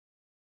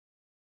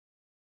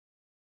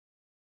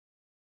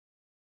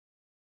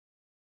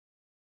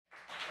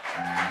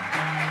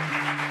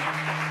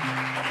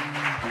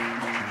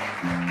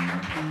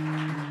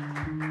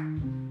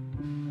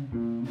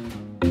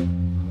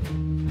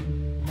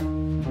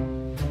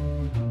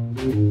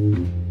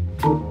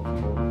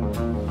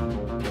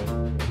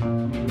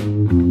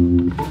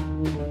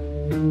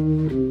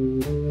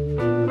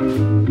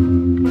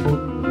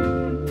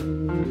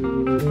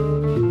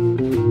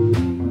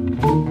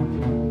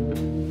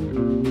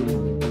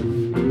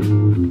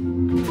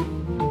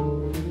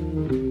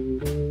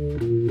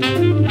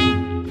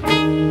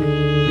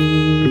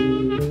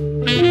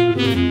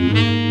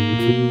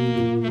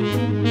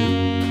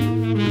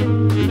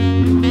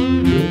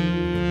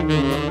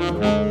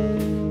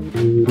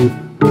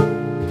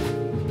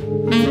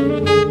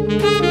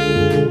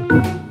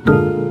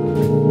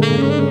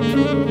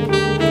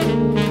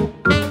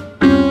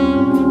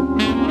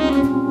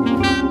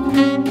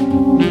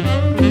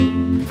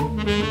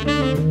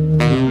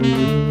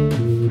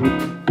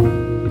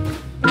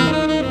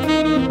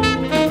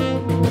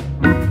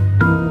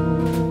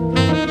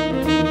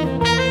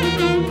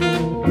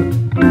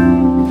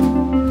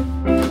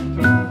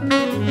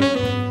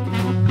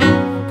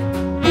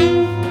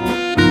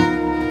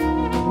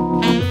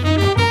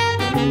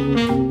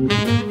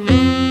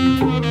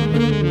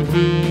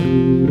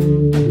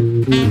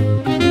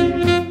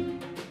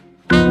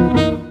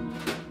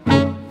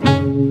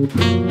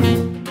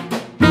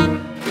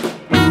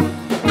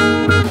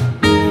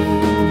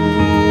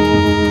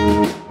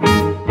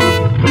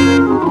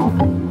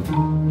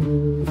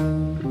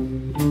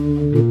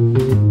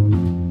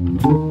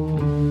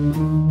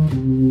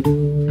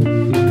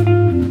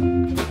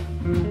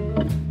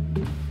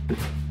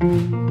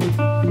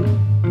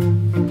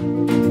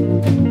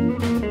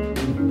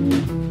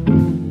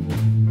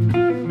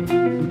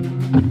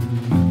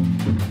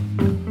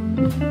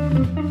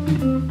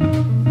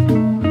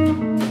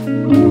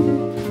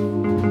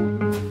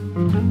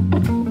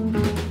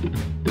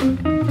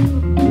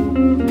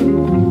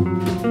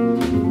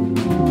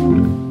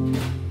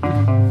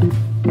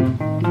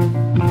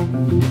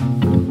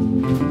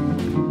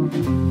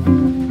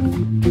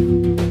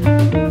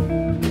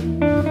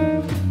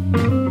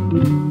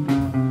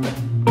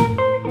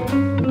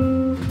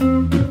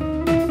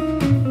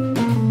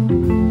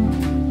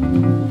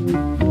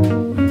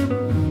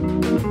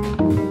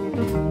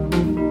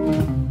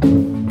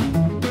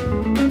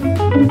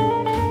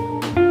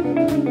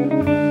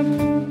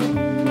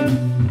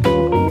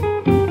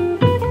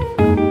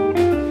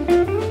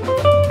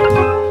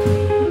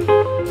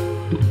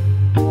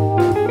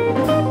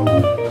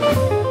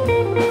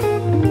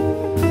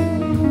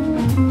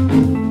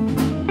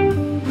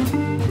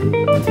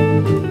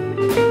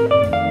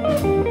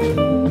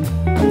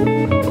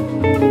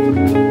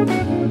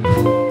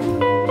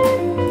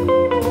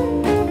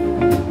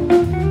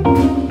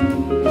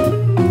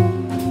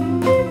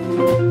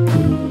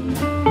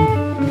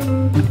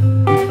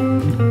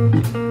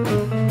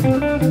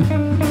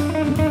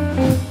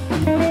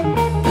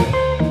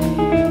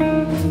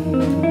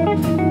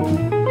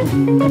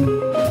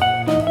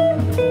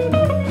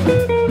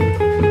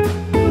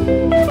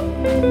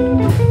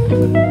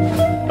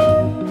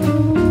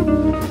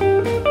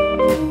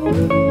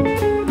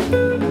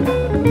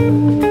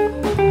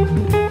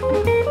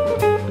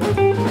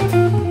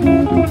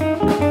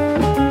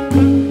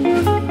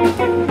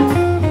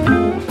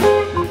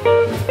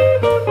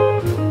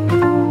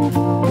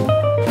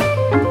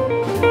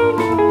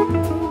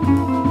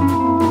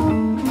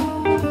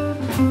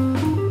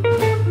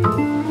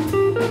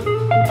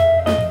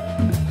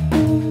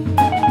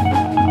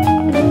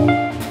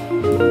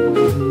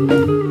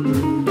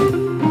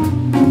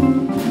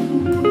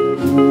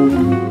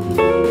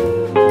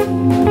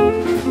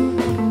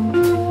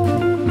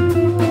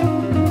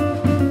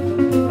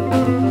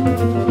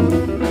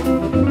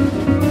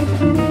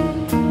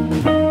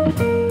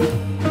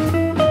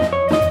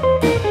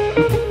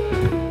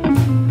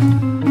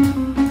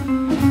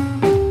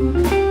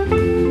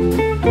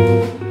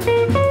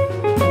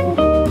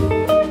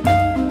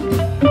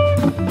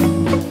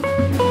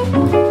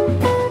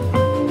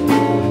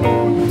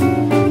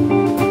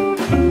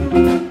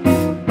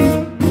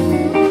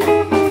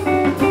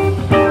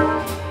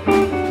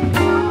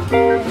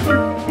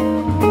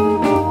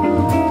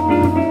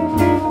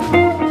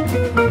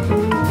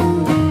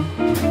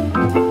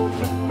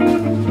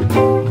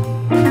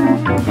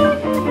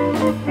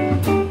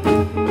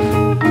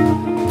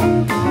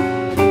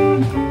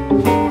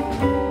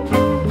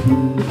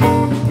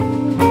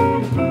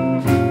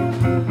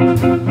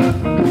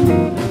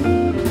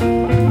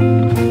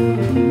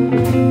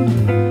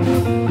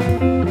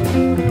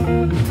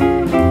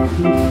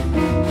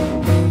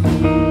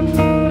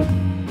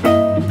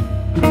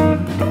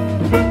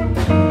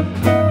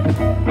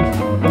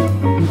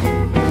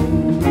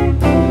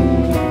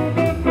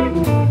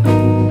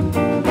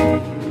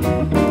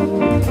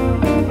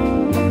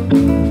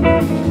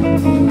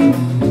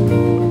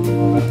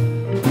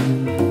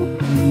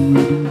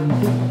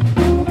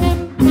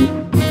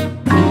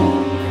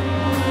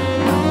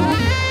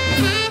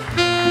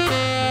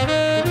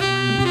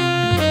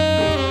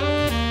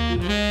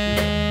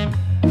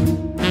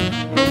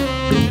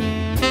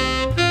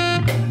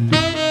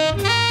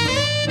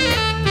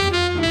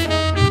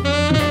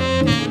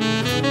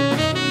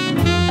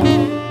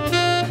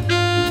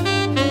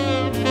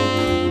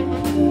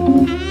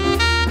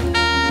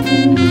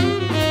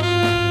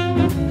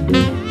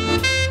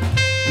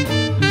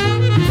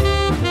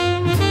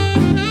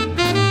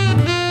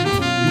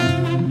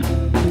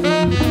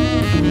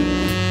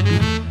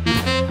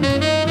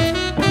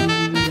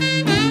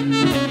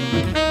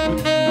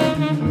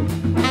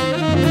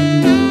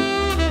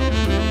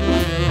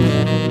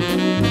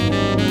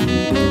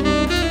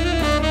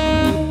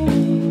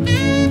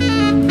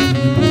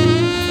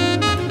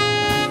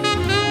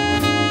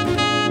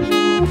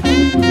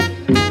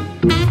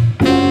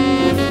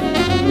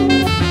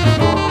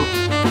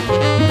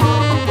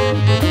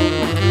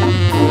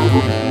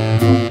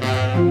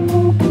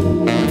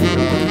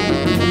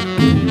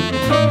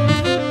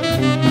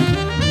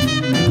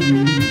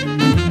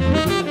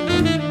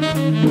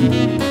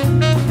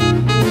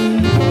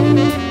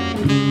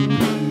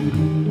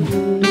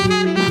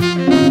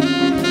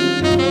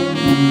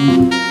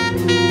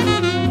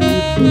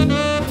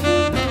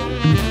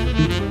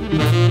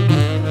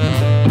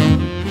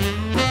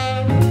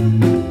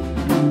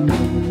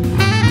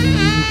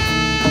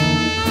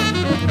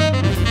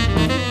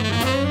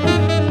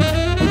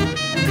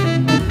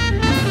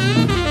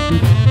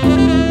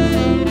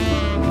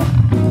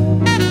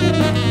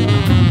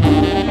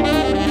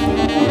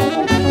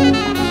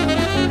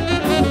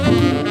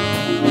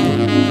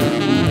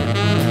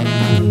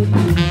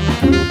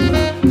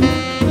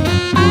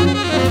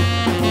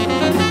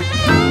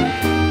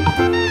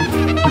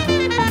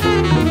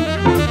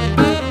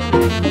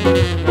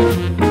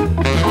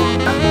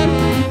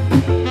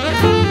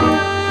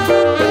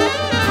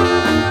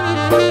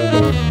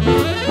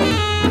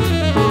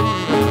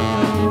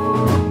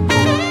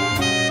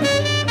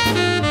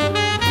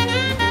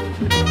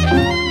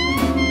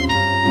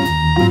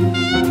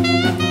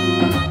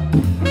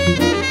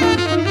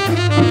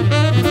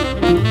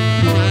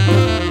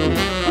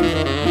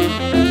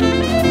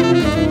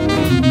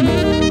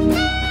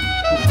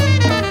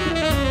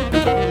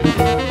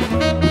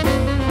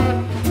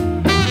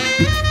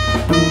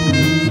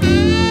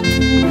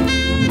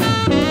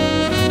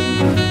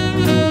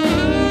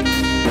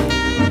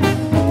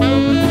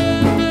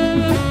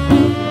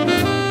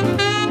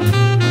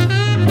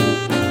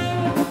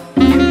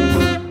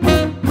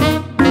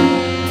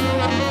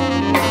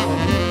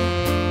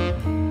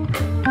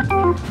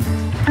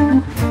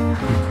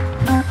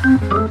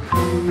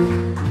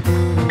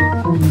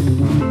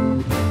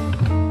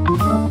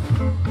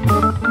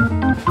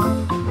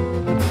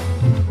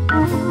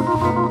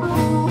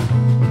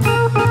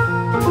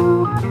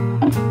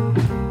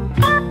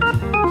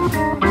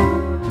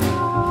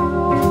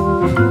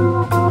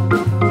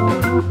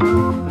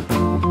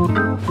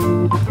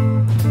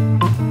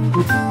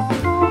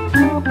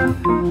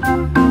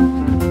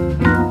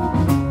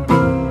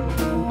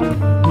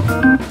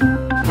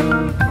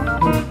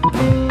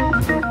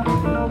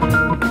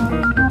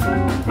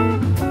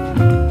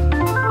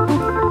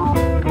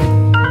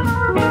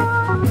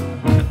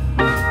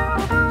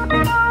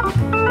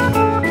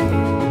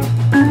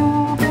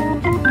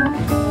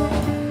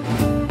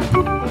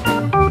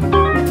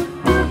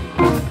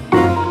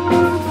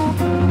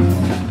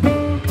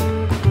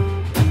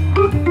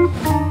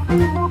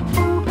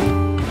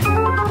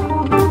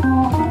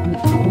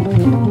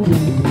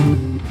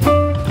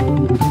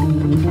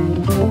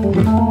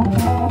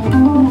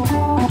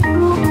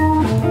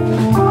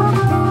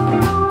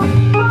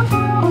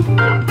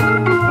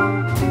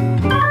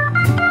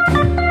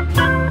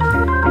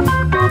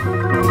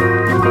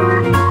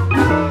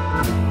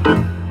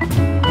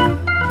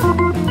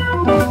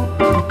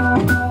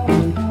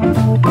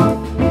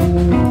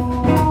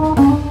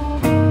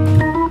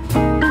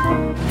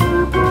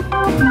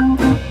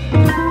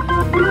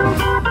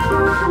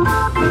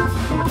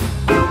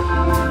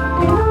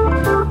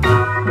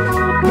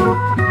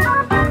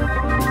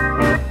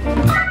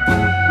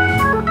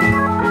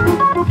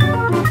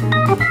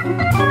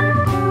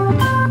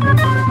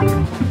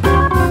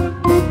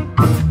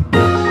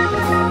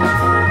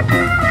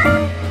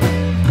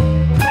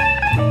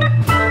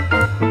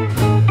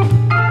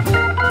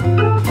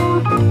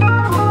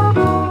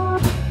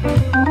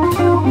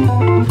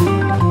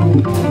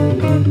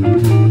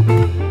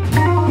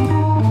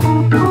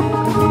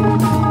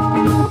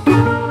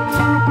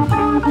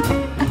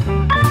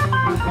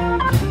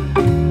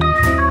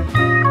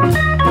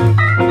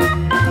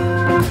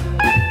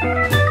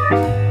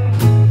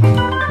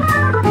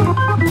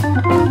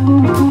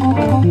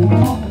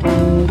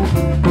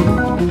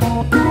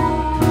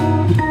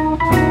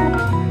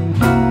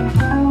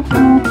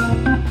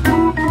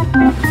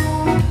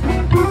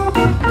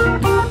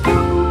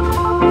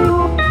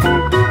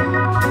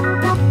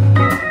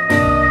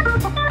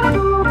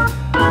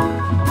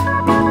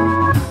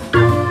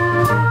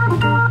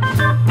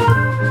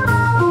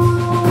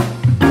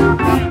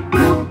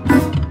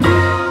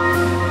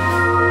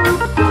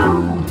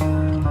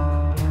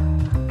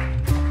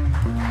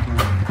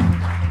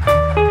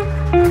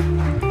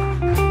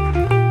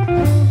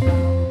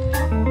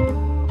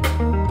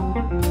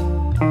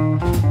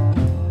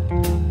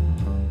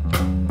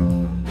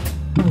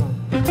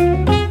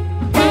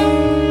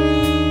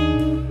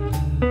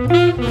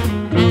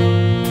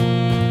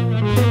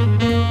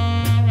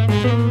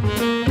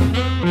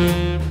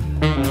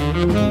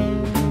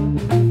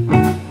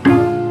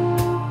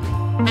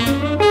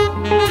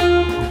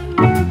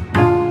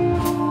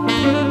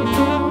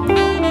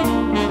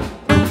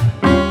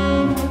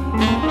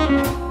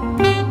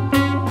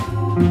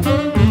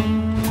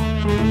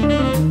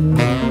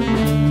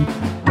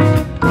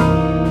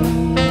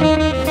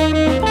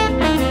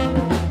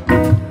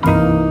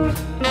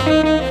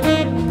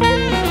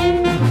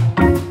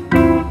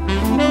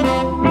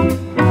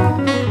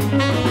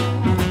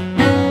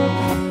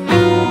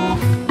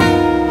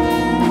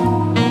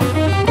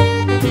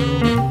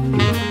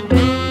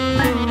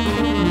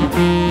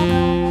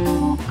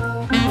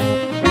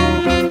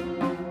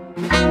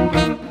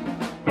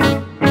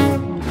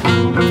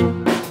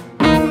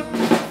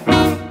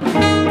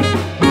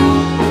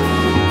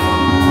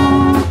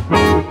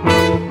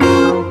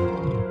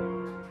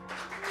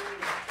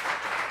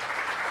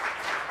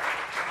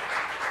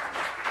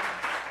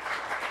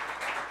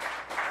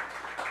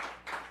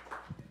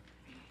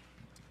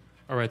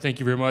All right, thank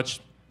you very much.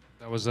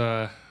 That was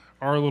our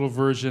little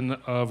version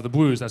of the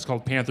blues. That's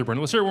called Panther Burn.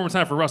 Let's hear it one more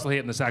time for Russell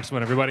Haight and the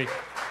saxophone, everybody.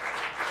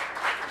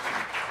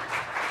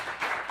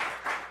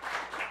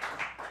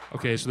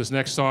 Okay, so this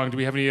next song, do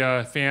we have any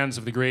fans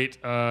of the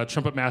great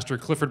trumpet master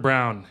Clifford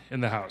Brown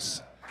in the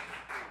house?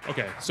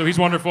 Okay, so he's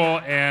wonderful,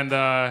 and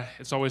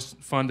it's always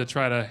fun to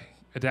try to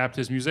adapt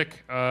his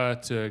music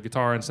to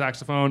guitar and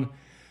saxophone.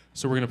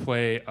 So we're going to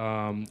play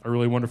a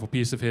really wonderful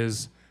piece of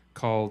his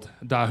called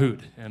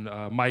Dahoud, and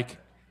Mike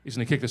is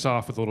going to kick this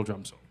off with a little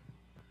drum solo.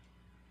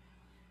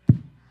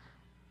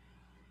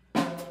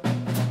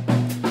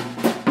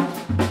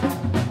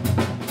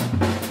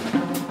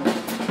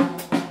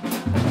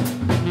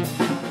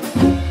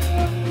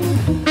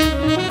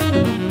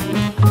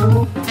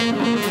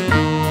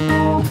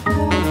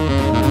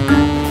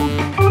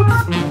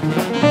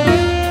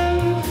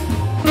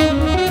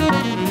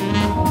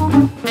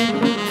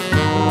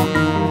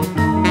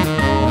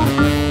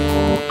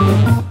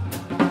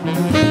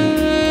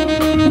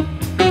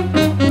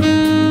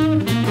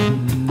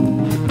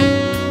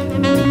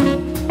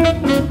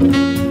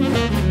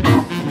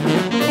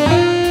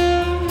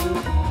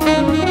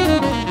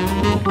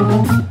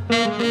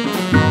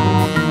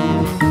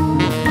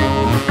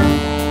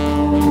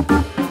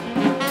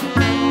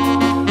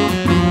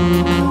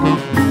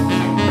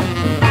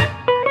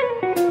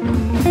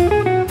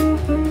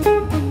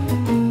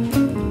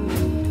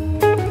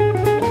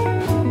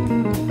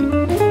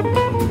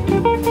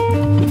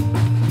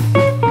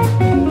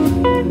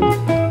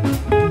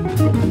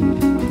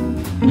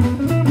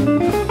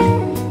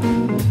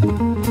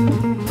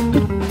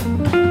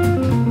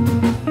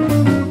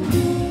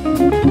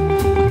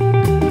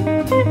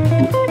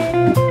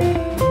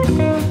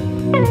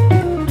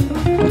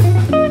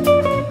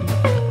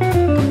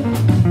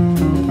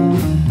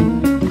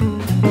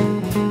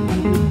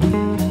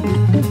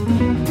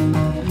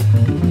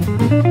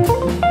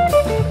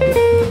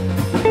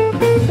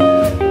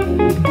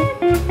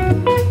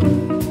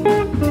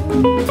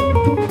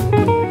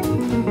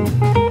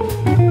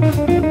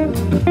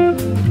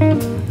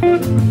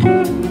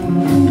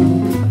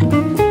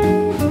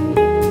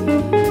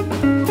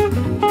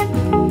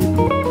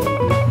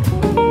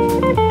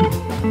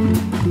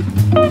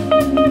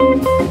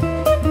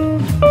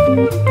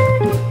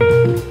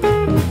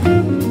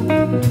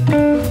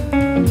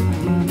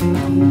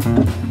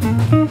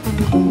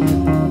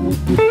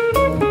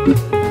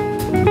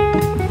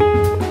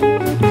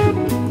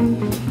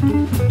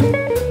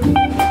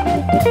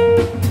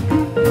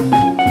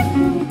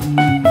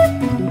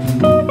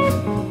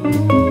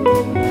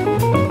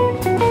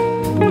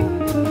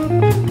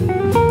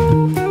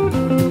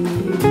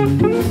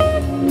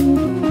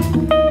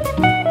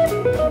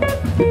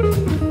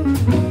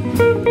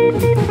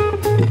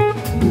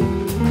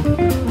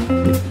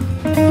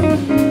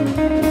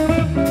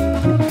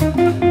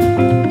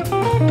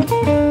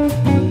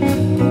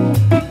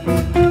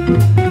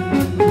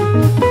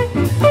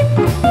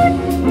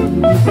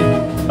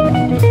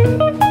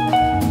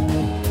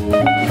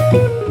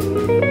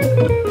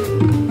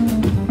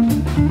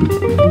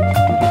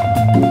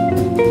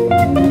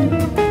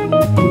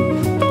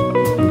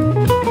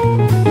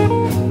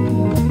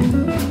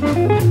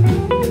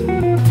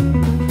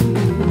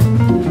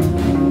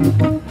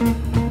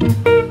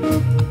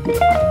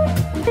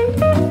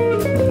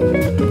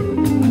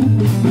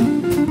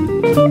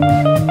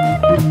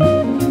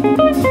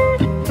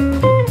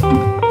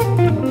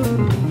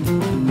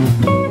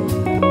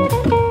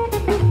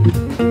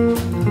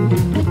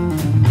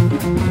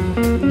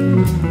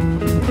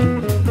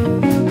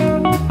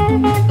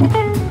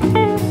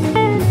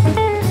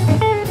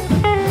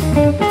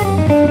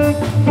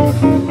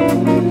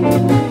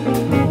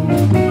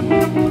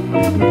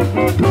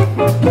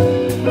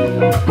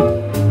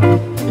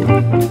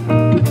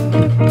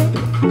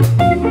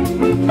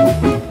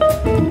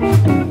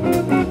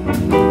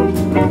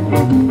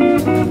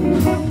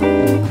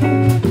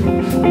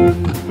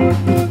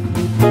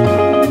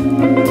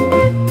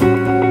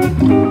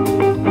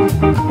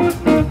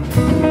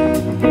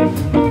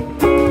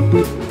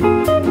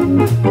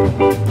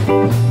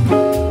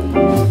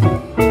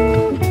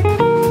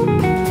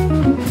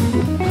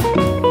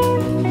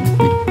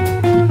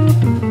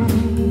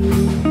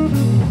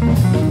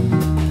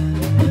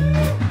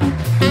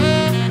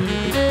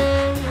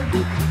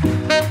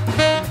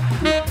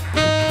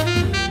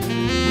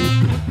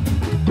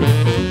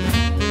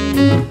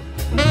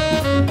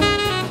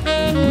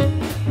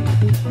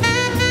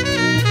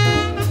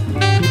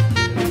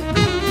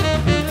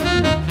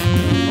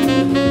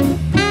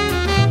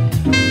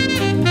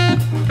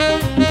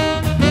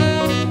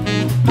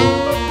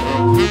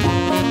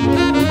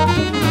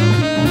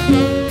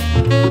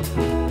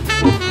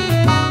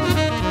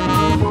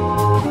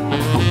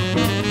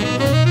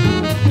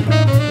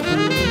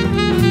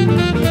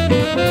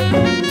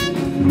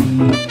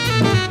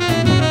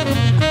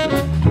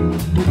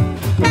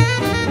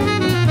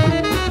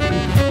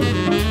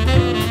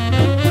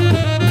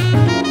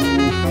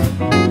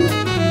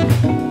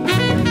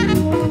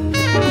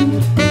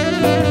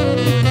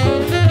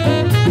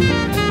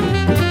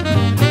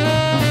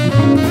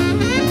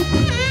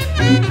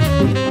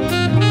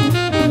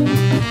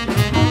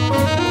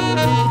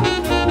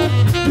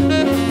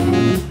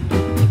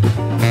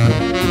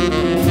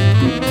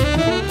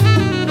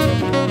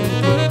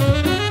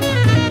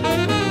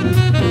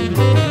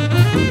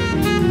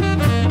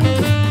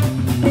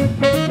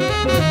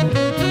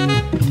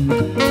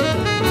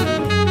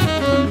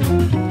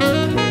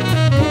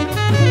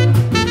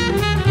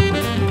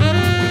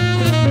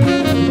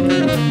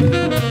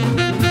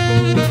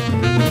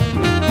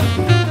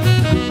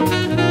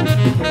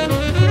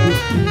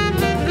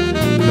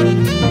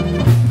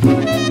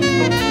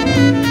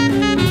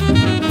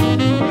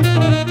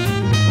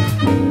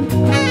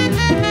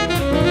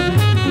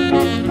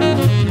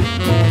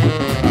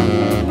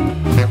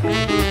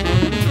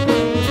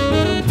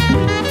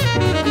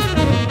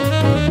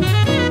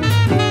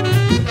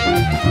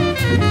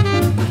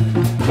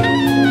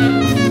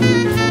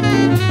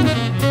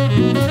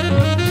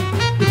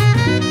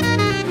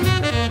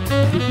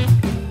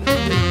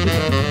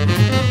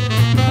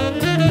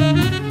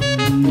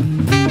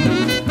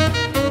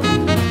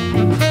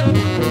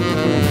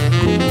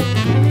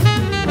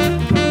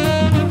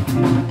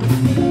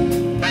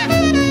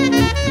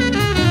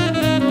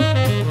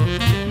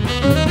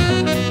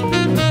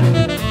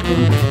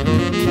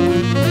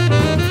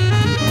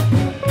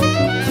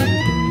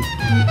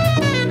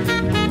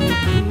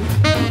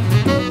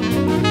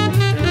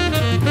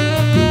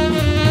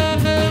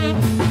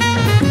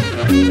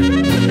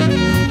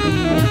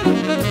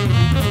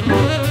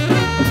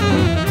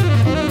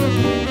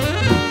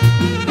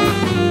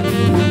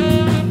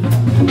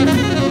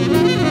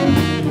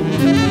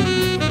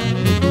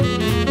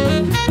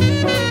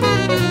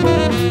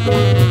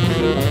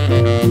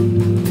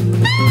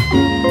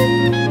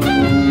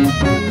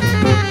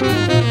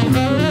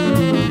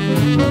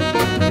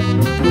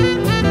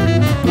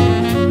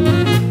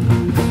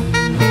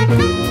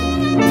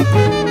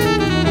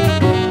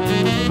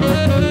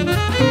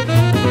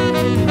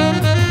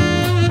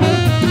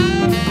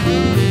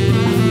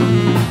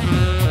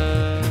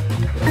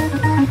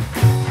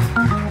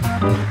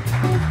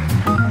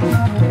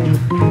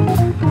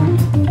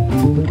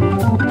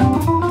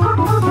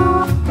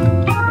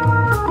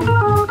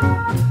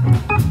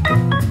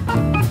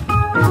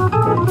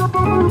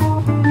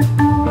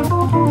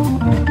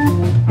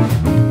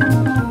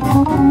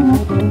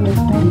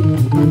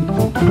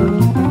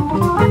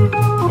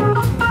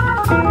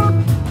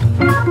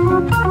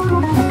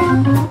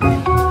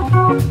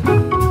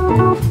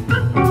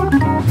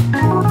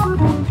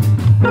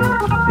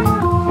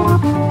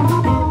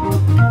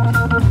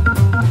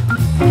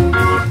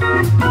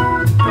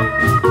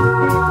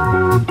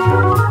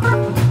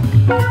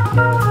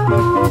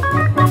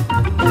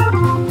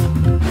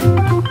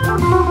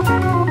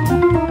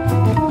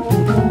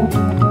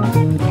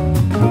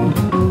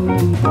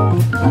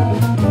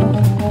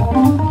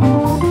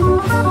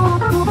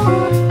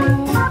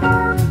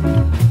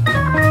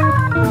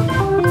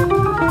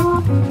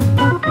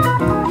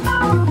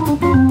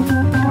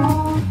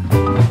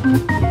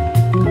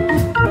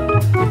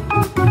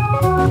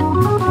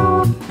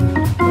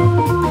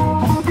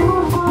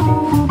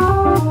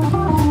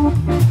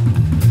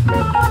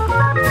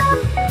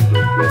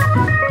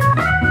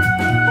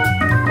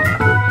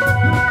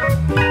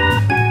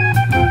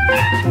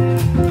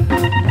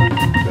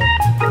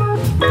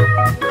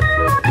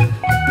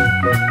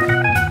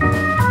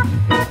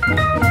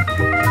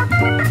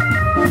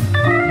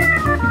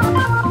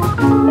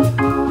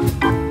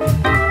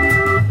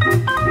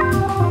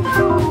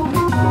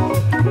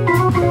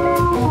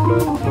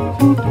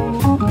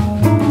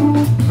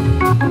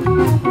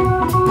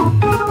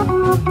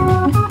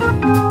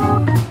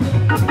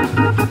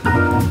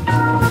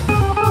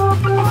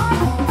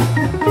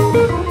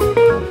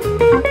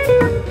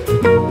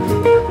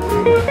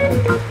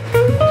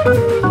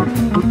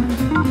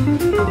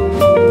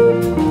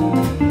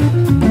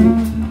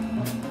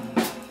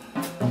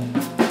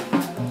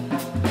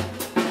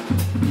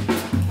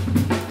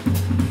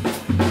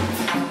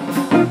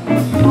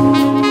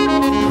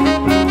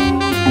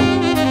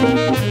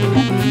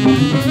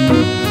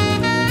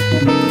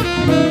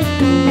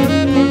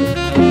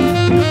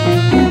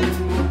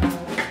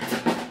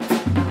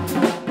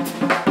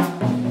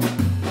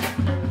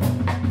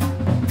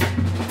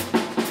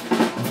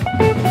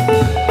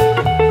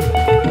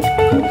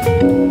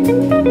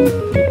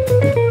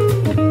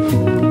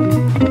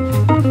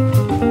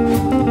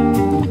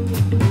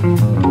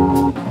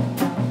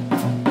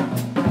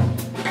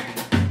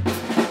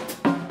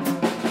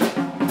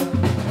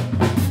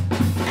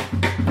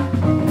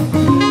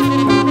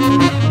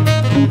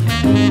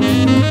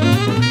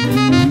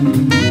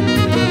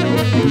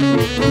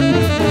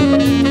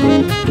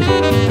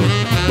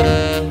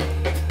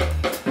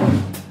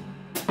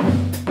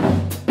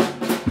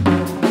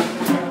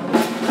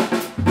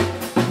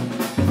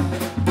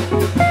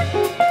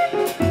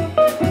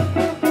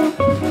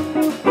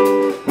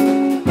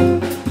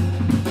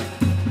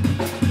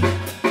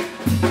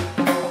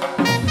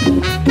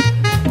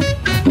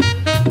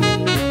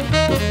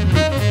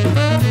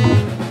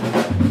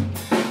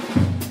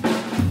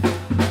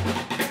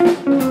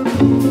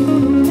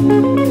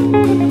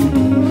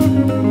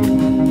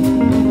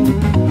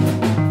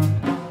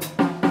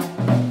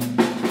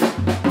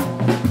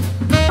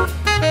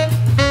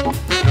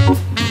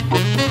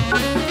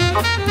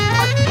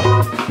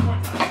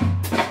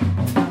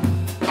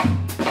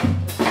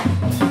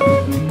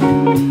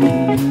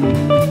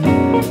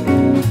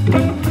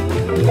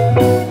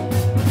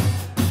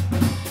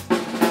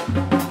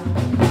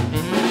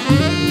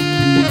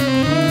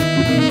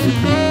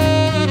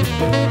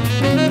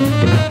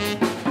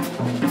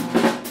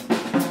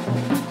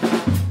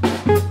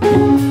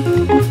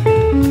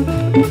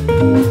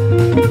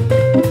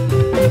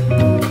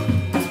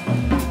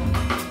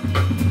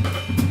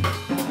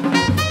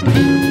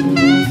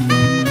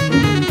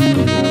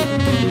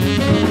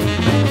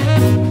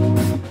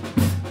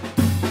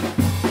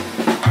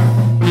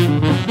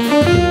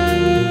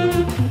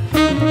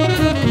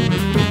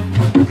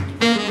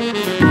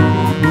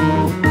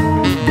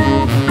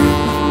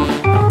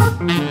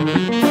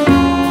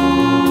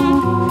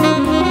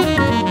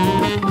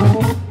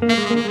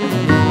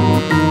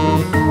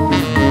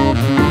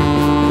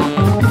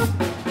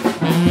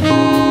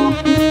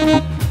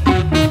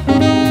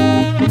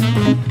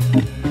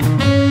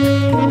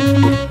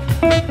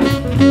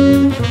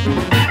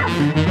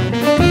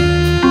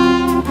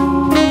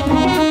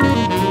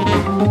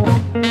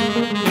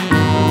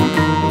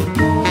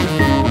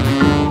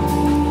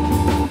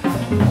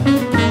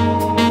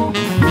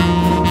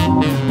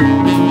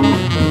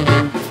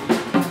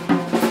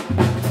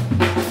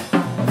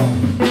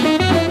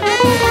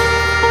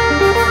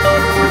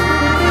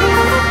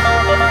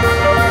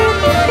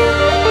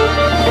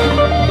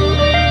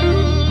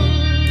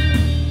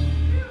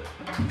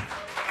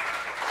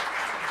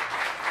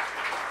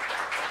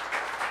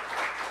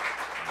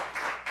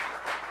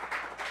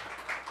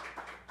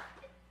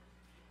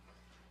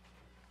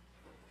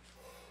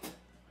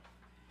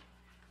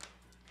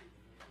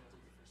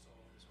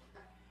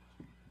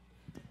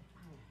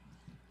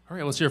 All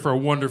right, let's hear it for a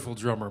wonderful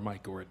drummer,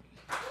 Mike Gordon.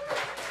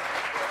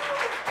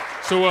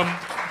 So,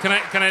 can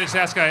I just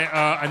ask?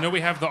 I know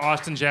we have the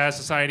Austin Jazz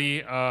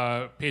Society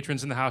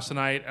patrons in the house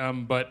tonight,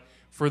 but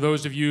for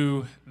those of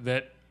you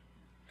that,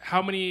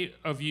 how many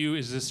of you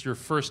is this your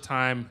first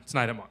time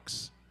tonight at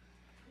Monk's?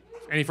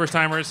 Any first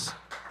timers?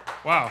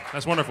 Wow,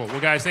 that's wonderful.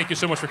 Well, guys, thank you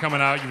so much for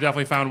coming out. You've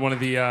definitely found one of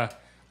the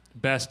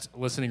best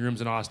listening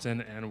rooms in Austin,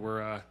 and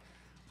we're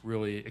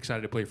really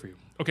excited to play for you.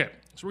 Okay,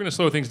 so we're going to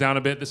slow things down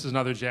a bit. This is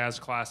another jazz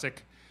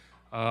classic,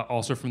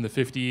 also from the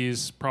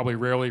 50s, probably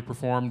rarely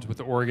performed with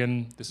the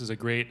organ. This is a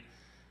great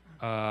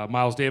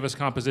Miles Davis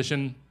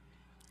composition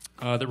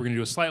that we're going to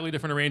do a slightly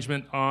different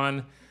arrangement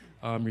on.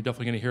 You're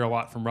definitely going to hear a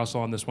lot from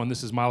Russell on this one.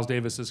 This is Miles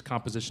Davis's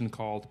composition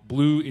called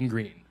Blue in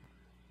Green.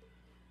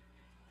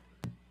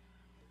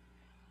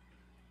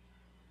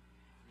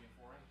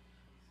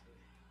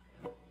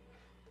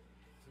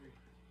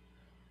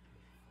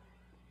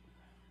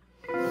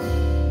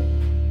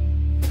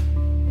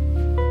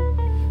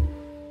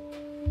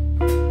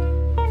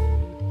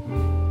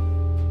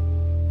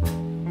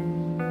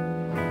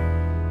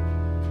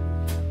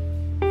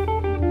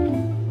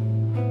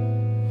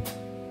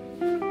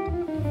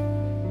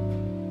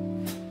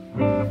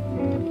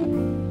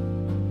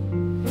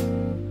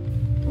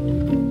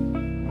 Thank you.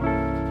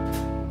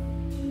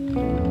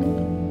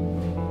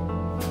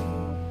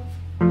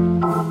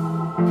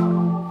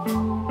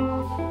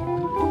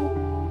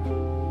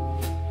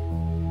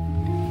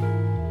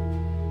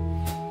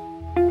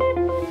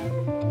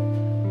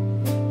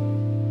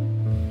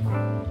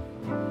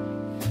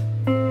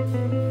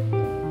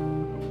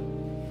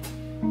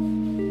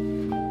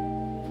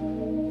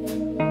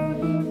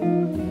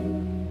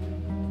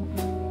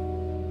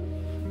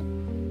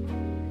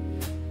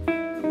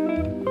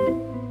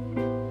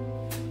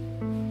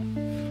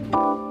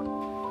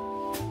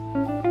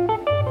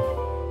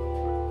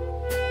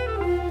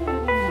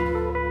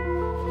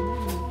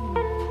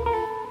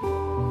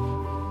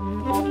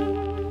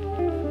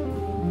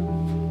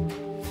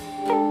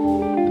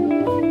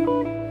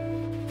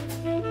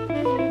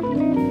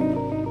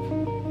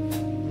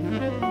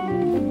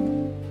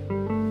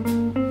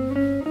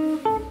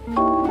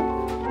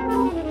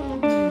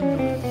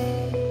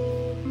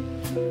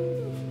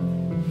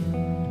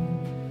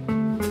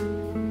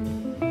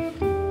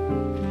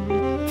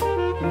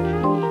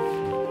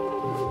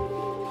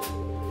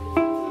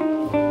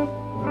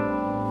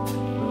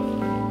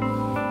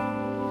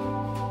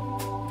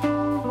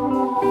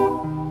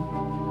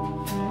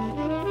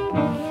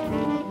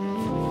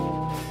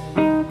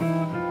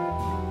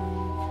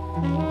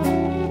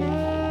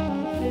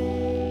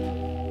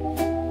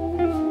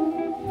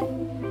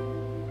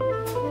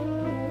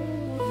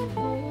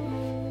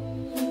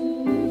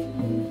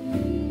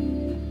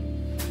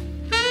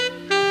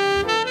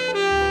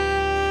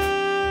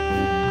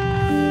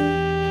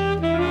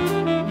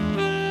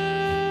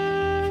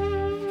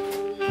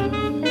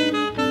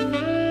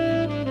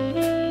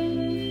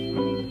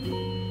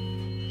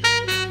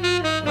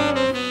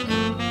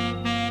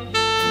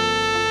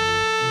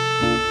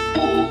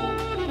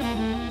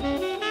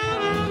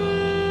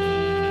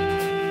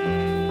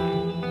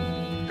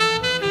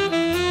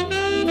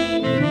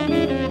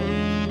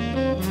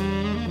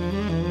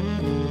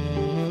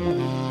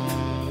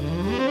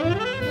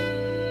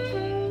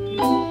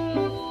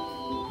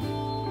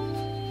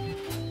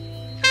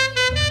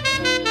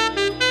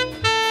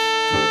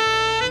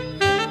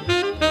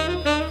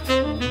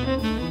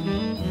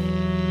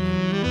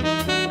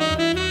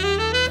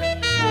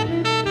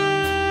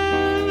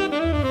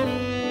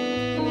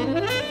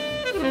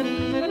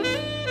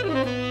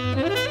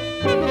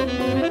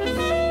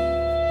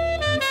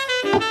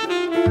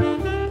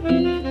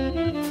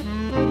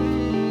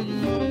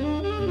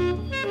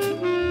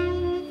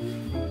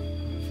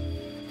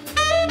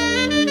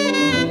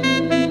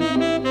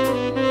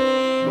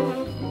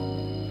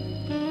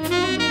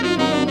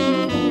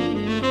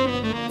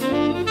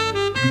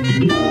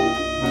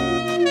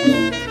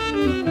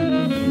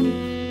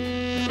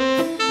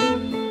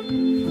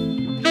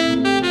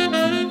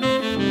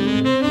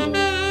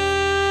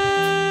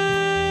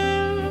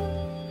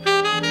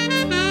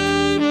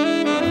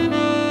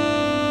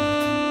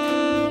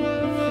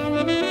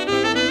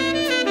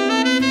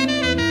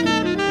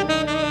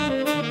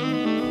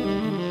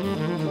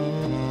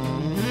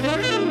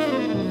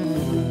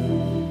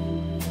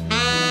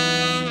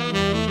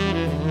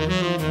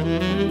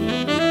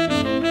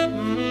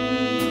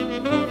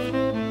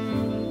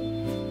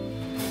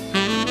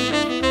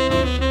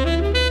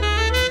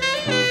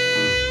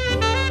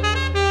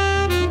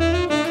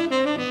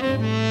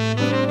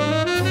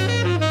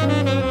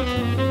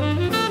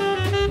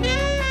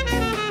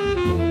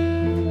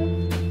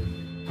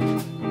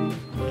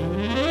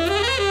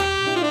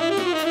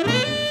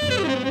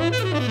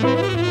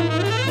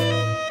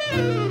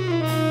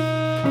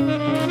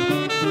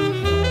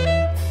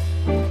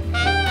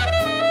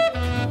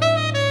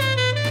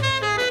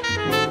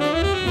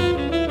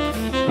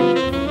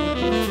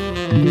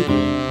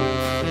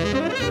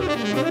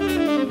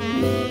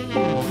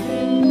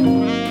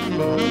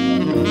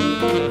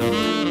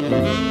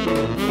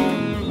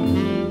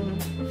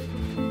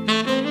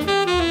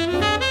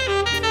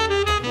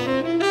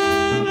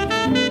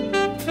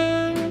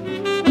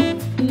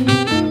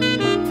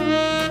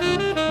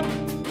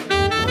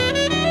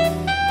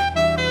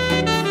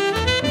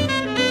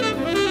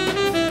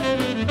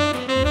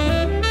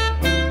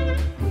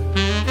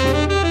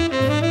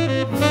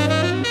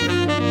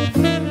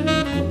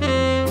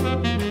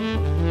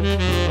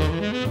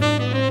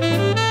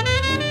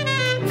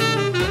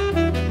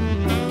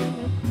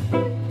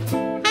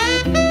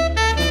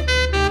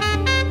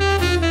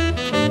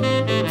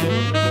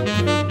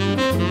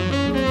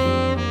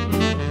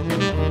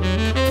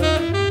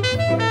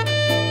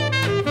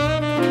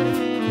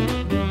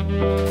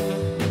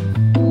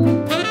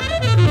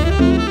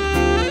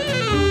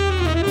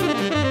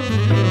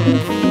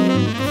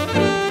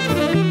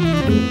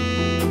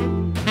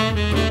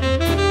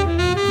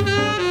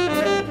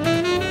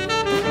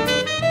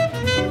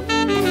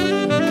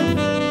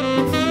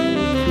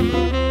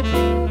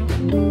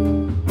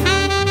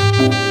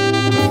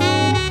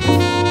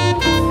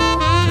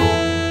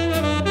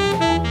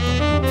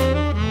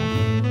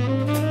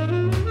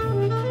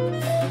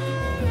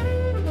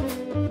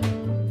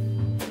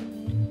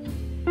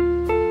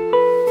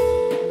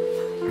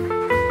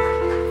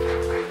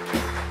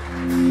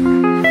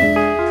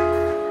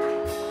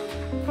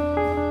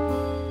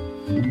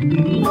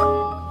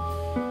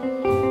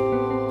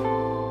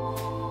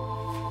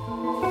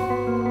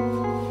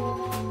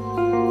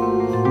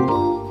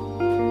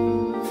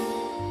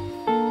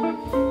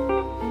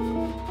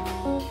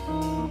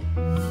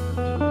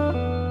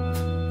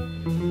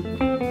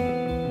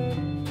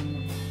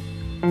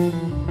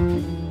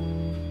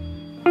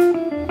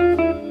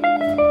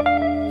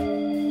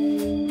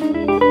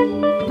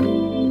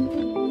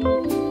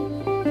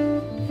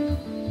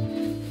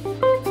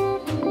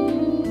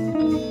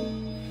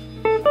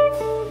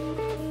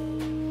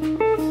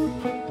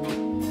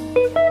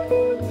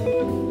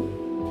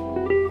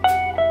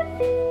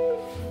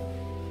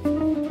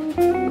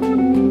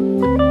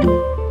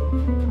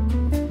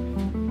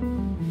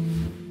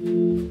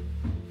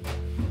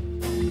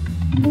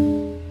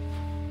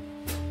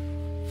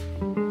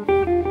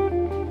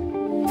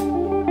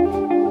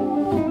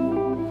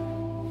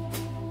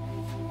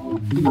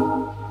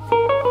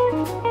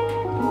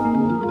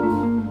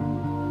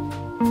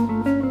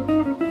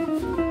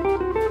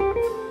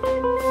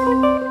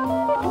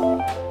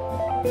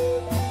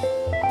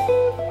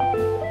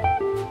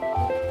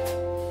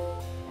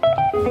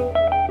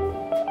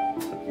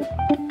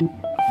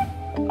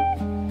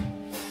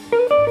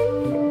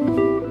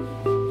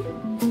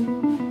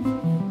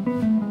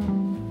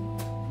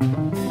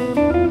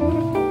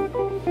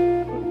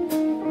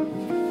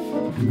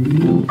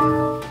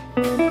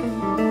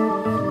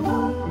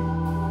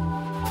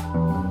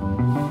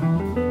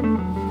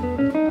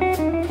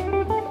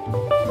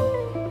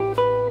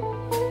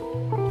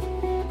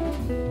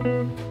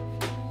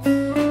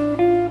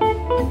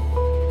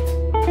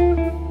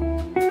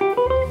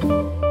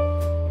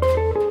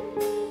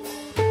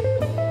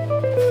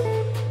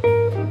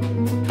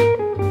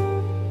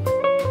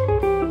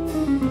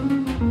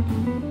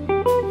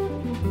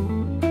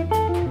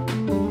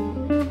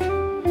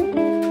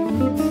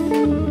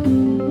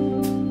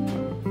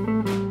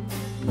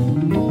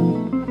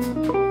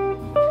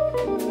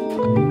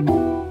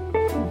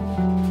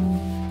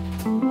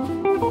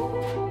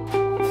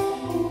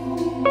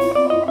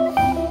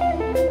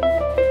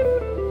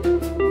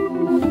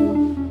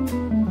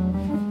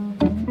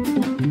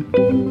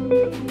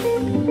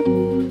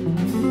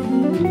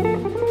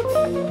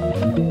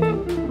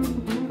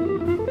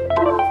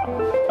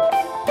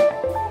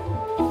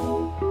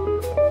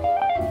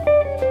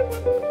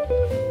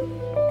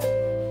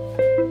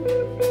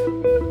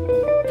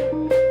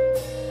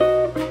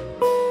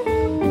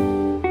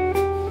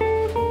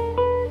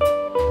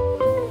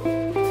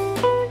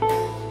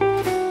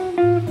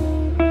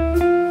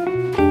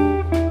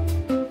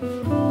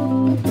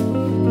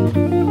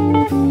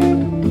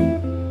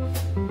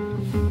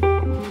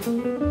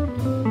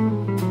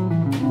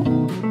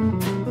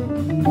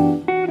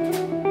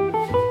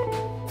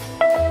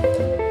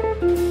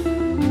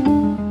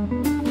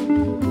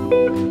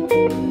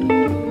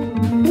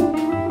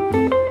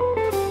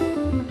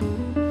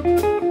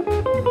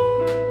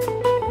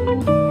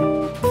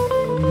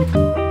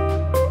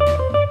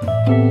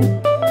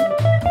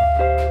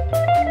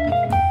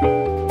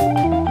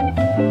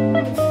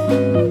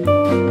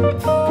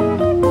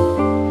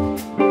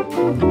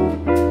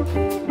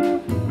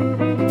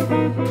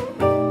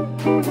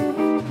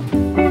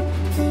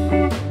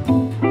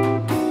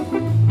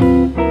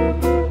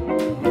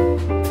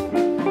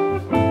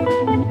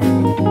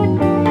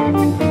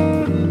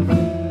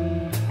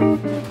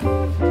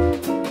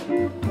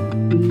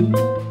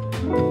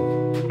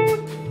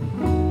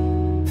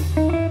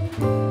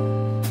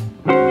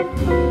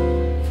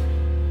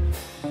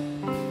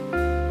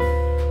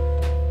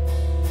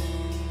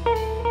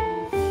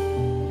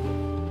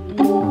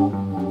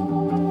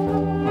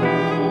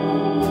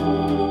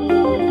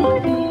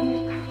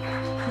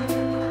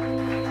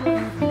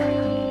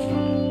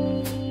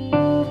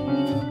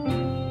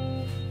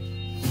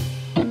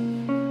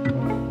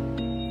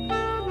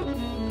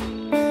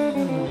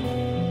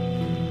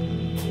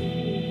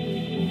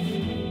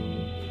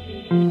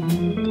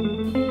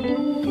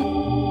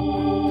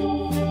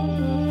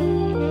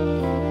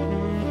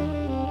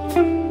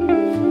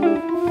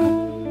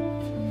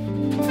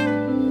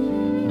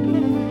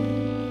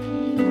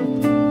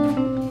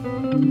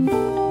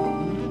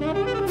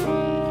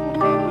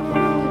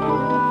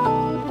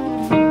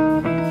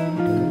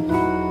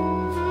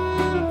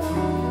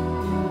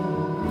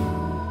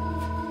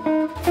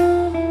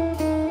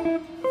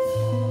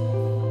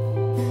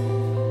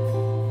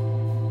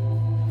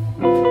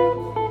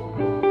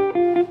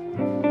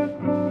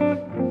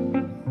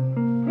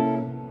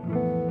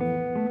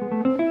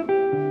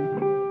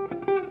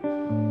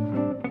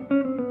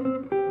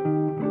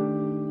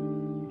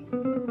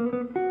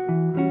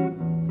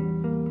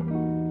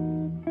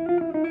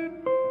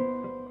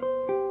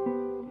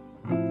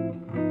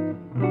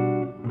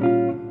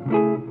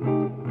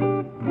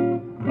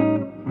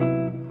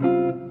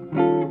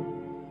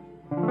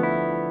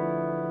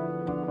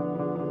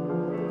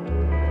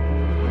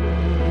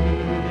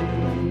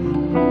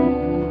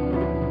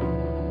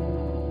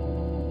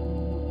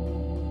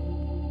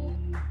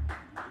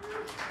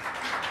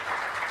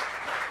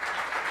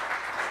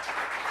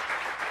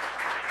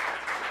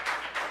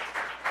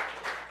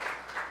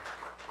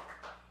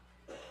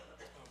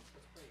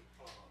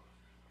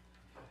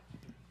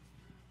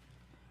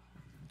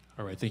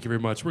 All right, thank you very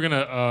much. We're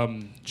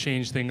gonna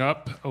change thing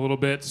up a little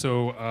bit.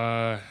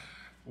 So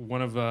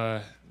one of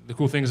the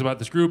cool things about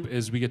this group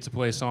is we get to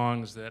play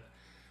songs that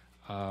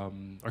are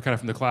kind of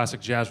from the classic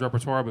jazz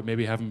repertoire, but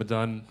maybe haven't been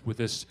done with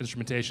this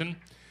instrumentation.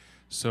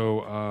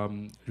 So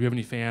do we have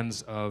any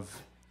fans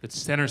of the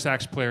tenor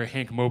sax player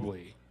Hank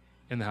Mobley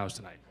in the house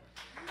tonight?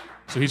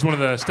 So he's one of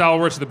the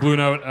stalwarts of the Blue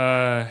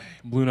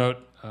Note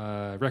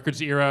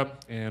Records era,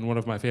 and one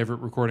of my favorite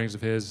recordings of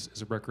his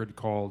is a record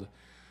called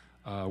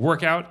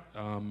Workout,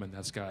 and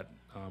that's got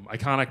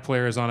iconic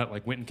players on it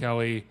like Wynton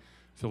Kelly,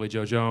 Philly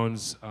Joe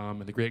Jones,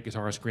 and the great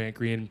guitarist Grant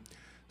Green.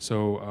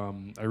 So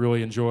I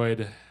really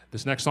enjoyed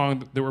this next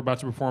song that we're about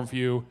to perform for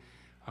you,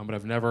 but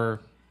I've never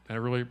I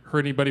really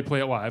heard anybody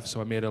play it live,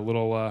 so I made a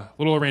little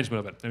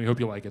arrangement of it, and we hope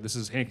you like it. This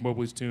is Hank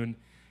Mobley's tune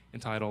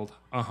entitled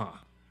Uh-Huh.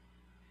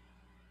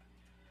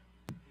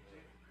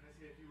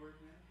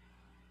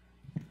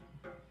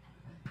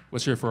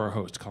 Let's hear it for our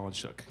host, Colin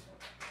Shook.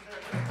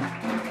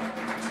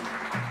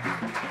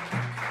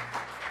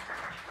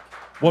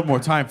 One more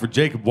time for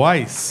Jacob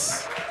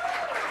Weiss.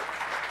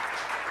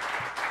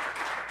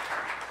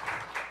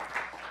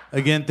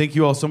 Again, thank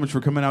you all so much for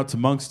coming out to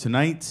Monks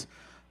tonight.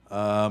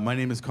 My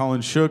name is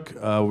Colin Shook.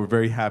 We're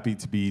very happy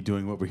to be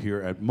doing what we're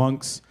here at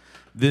Monks.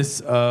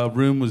 This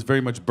room was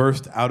very much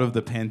birthed out of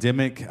the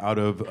pandemic, out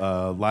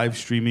of live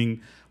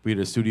streaming. We had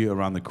a studio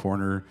around the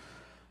corner.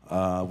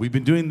 We've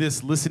been doing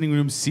this listening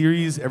room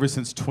series ever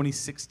since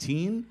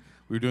 2016.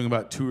 We were doing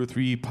about 2 or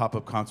 3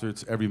 pop-up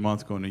concerts every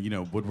month, going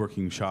to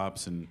woodworking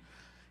shops and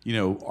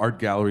art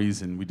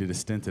galleries, and we did a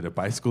stint at a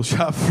bicycle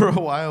shop for a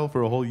while,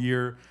 for a whole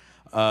year.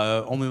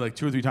 Only like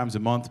 2 or 3 times a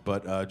month,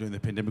 but during the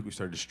pandemic we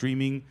started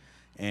streaming,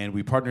 and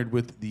we partnered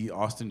with the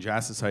Austin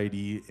Jazz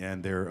Society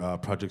and their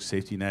Project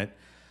Safety Net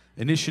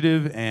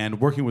initiative,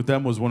 and working with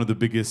them was one of the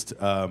biggest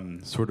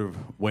sort of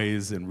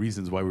ways and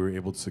reasons why we were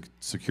able to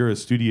secure a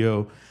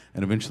studio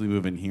and eventually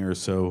move in here.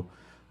 So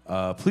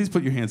please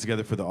put your hands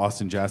together for the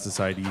Austin Jazz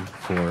Society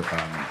for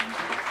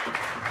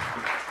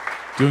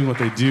doing what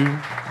they do.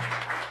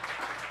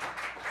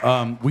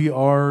 We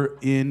are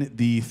in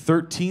the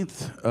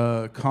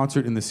 13th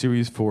concert in the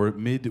series for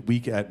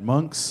Midweek at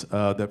Monks.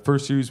 That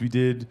first series we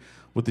did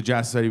with the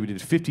Jazz Society, we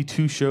did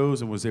 52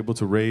 shows and we were able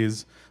to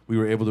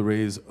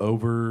raise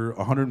over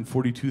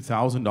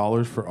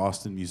 $142,000 for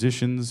Austin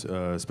musicians,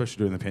 especially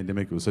during the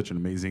pandemic. It was such an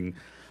amazing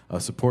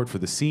support for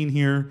the scene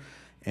here.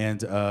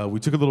 And we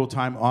took a little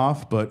time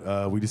off,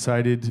 but we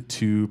decided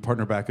to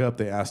partner back up.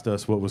 They asked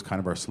us what was kind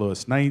of our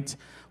slowest night,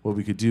 what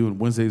we could do, and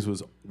Wednesdays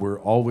were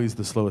always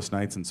the slowest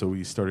nights, and so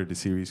we started a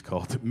series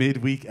called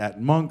Midweek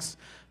at Monks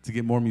to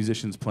get more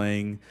musicians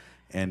playing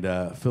and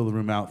fill the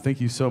room out. Thank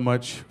you so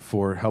much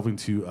for helping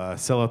to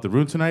sell out the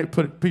room tonight.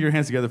 Put your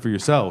hands together for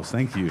yourselves.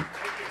 Thank you.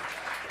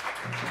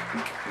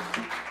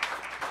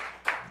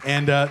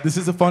 And this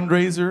is a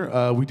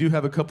fundraiser. We do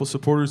have a couple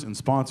supporters and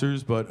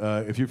sponsors, but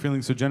if you're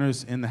feeling so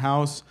generous in the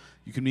house,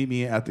 you can meet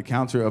me at the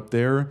counter up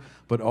there.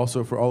 But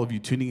also for all of you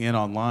tuning in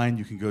online,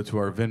 you can go to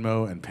our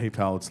Venmo and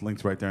PayPal. It's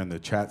linked right there in the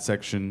chat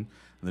section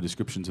in the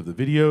descriptions of the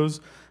videos.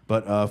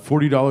 But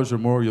 $40 or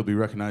more, you'll be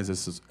recognized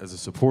as a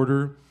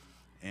supporter,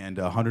 and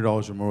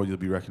 $100 or more, you'll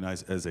be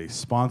recognized as a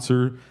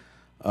sponsor.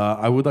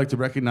 I would like to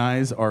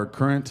recognize our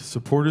current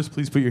supporters.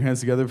 Please put your hands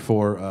together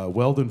for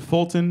Weldon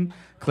Fulton,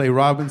 Clay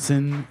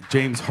Robinson,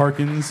 James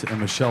Harkins, and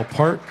Michelle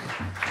Park.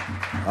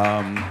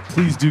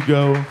 Please do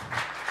go.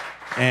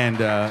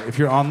 And if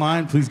you're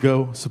online, please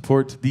go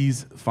support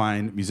these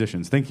fine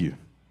musicians. Thank you.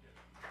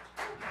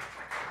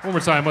 One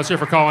more time, let's hear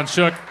for Colin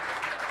Shook.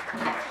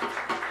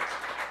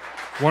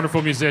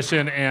 Wonderful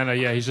musician, and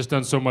yeah, he's just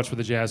done so much for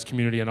the jazz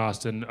community in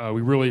Austin.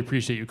 We really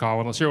appreciate you,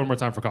 Colin. Let's hear it one more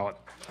time for Colin.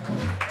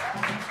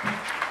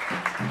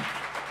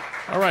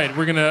 All right,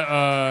 we're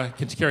gonna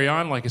carry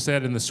on, like I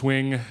said, in the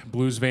swing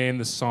blues vein.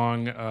 This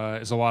song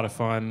is a lot of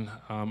fun.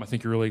 I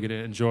think you're really gonna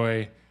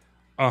enjoy.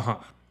 Uh-huh.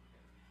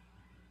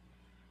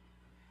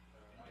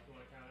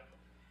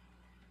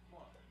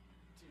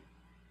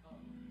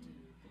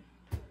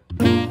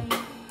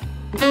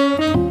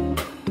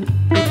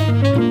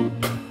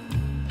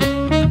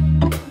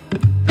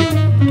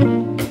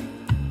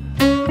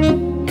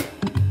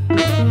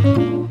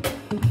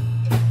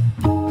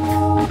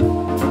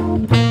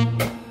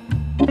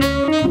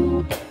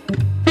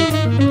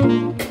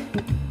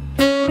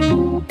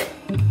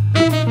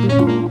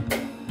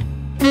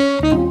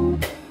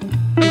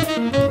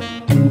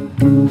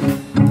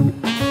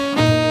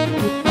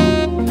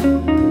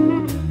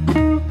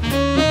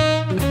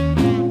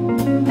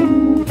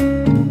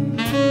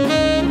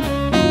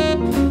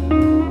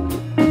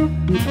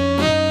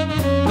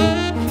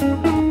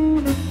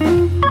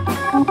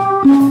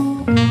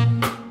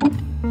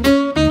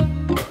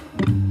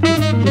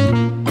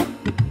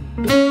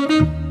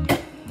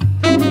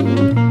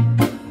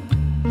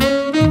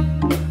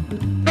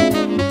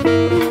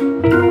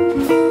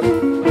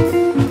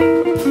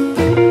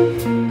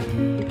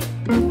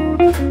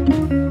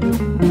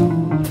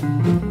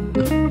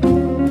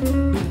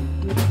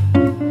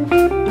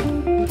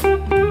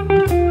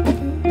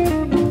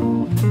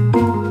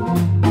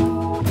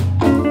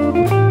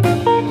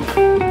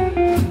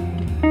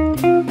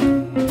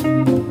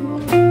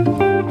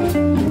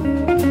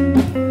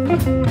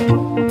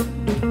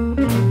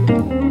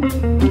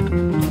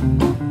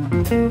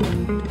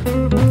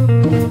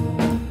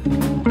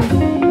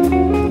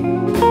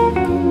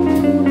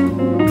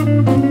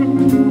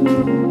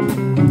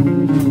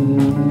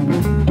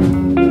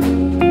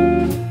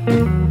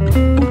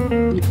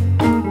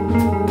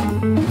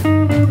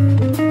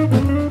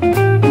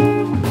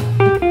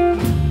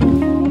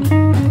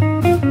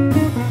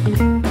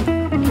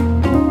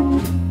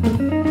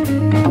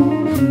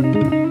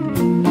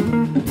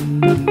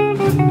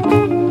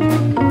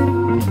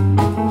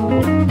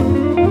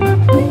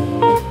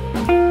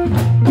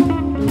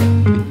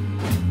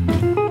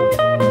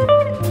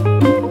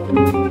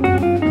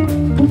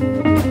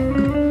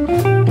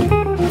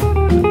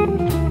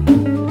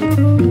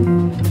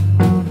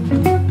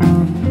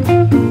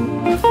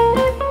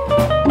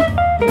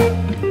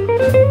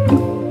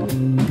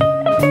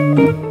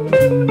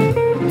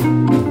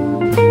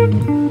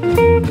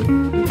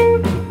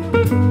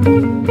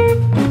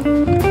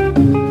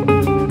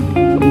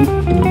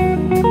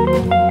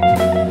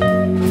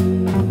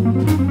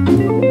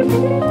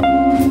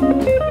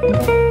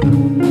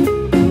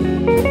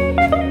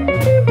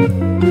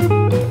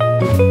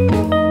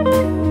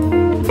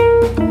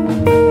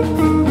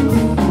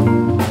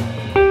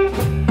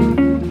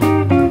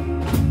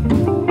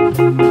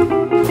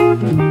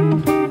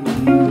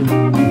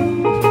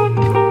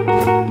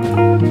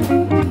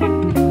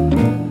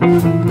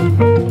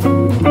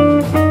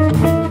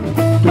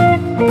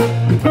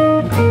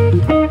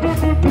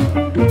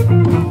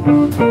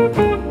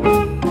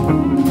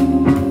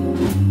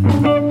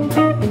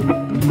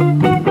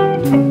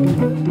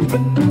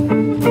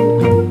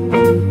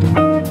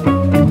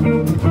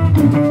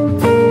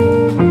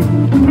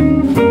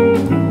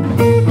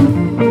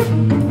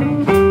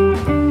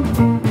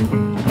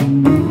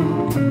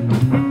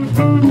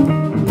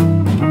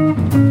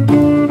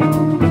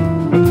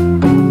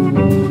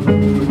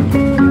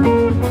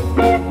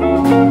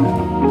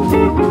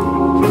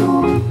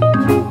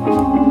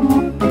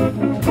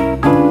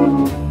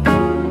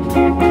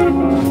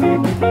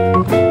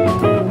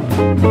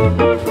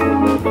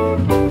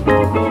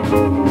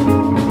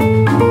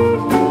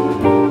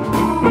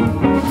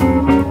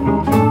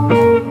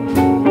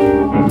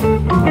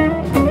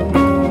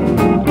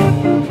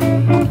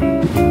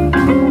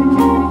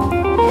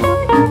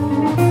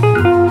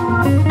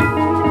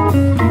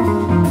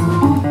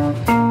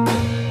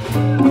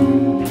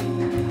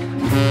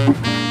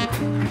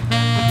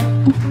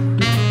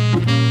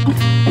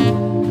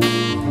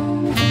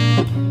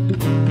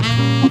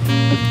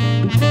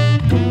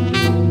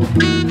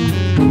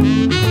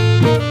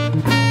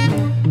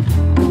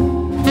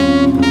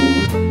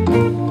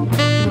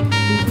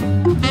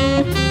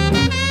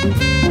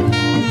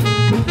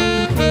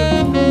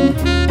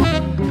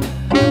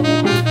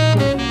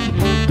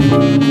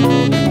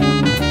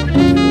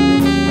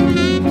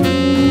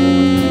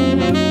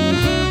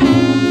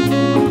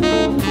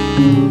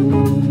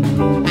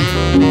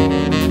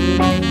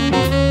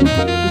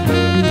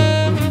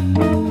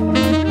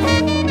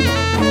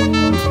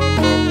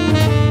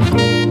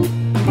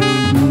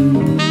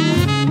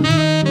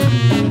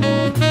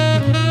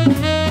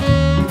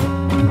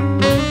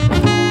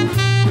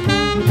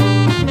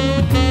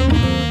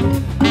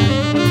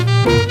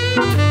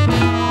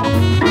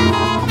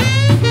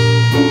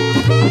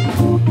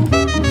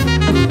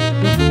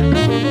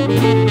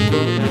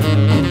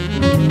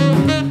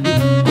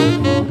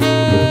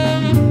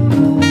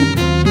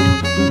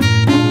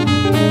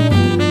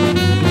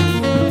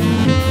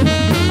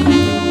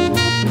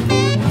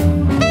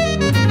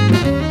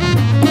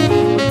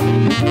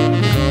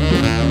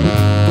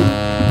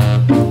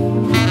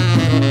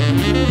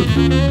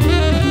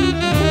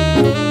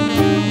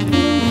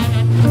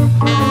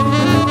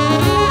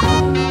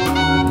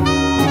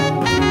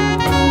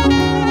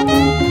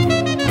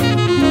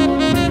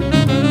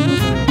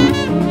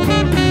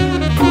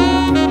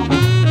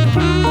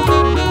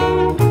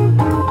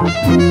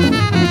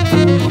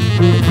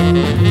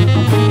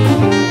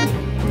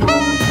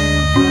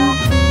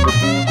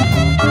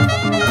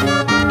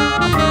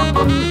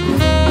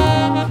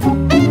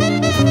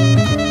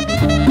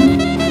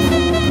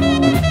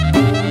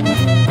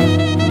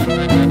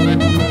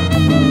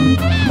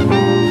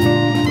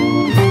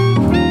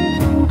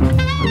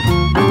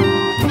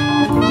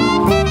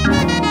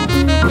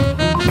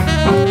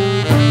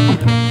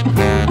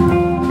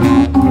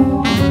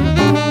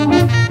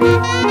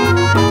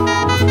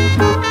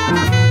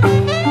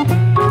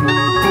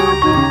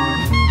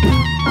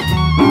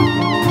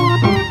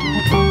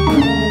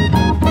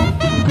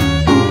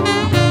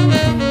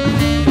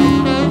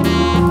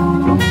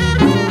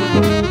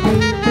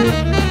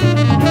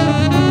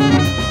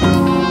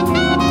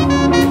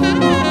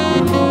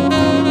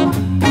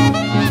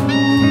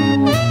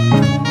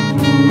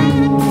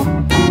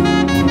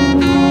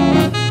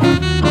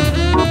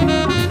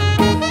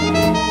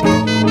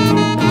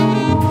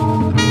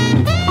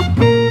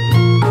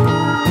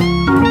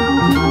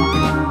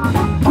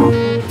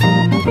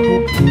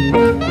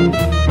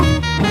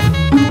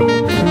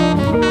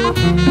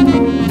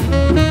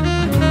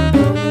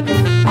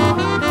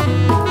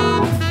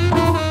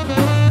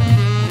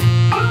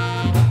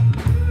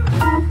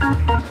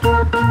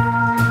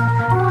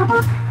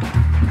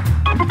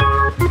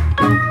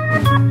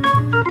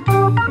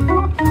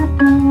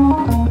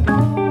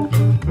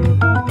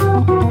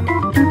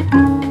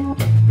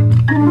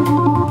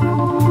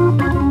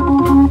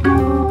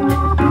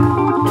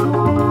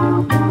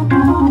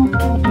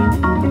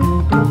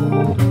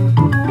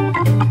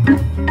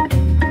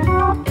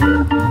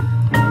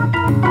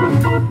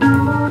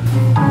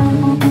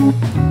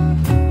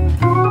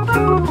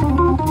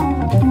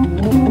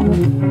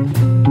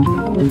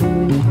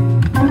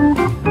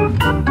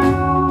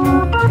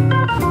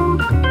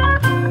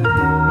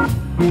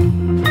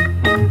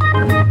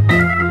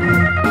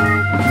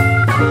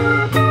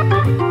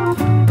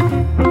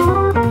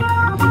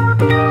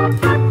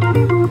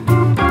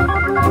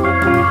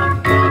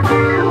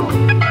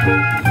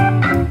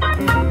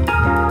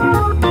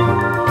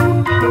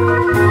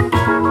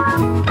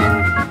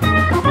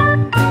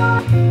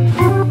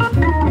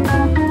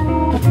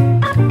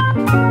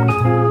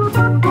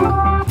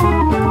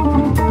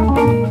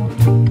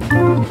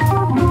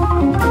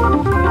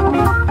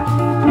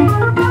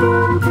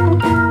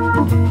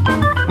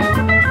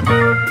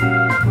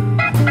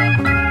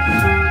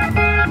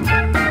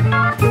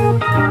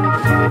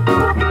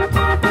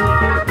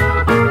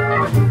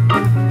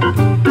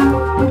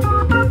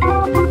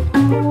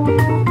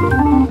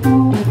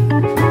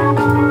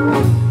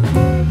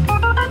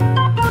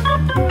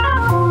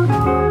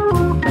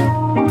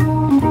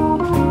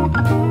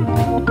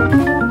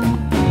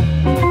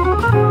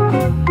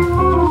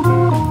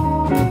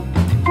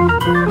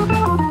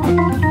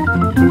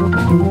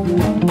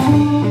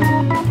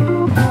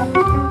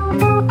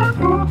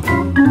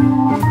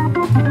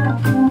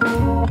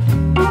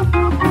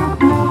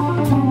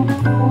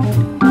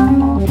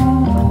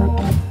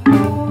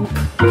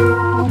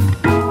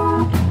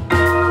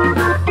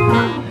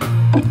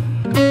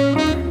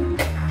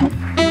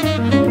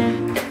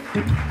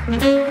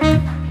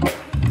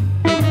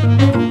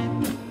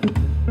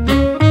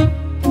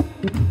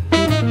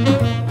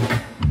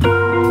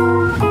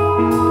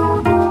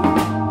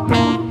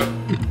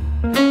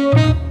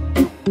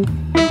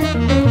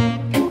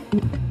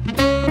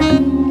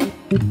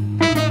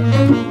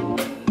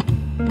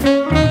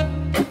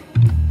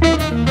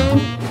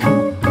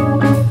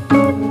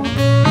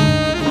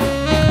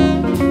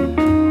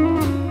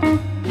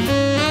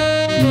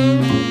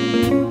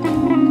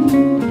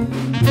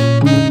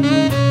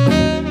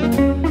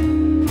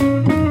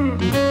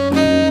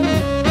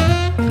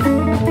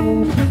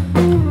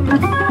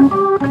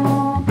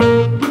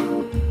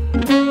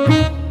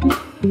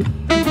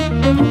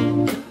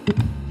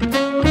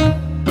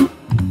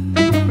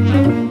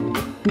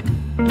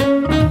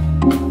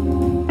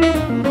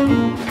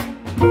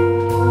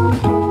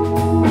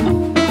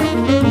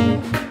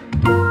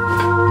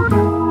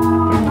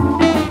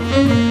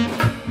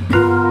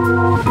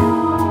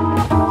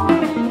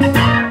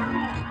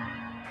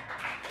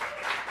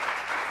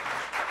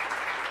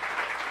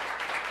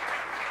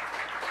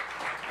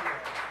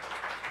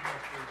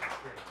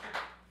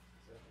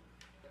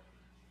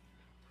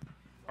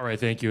 All right,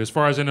 thank you. As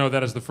far as I know,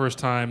 that is the first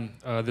time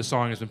this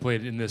song has been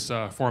played in this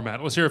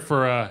format. Let's hear it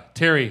for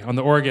Terry on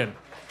the organ.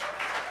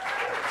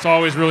 It's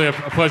always really a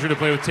pleasure to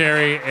play with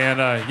Terry, and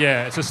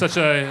yeah, it's just such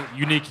a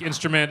unique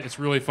instrument. It's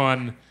really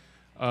fun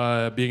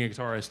being a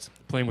guitarist,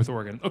 playing with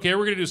organ. Okay,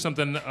 we're gonna do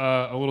something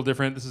a little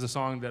different. This is a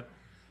song that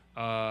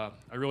I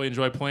really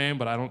enjoy playing,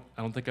 but I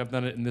don't think I've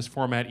done it in this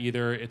format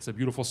either. It's a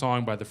beautiful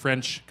song by the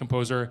French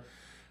composer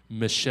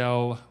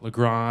Michel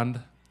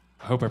Legrand.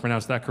 I hope I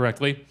pronounced that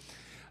correctly.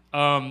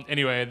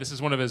 Anyway, this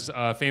is one of his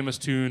famous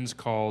tunes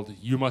called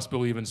 "You Must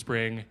Believe in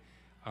Spring."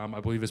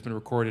 I believe it's been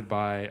recorded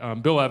by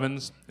Bill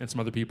Evans and some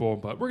other people,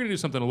 but we're going to do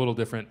something a little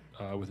different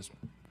with this one.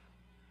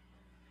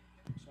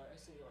 So I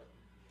say like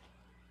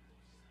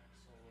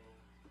sax solo,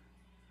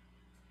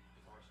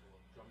 guitar solo,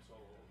 drum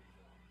solo.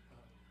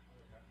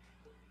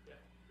 Okay.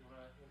 Yeah. You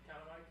want to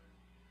count it, Mike?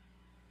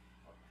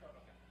 Oh,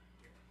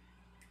 okay.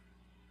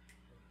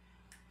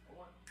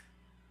 One,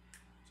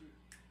 two,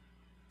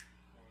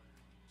 1,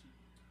 2,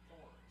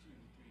 4, 2,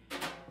 3.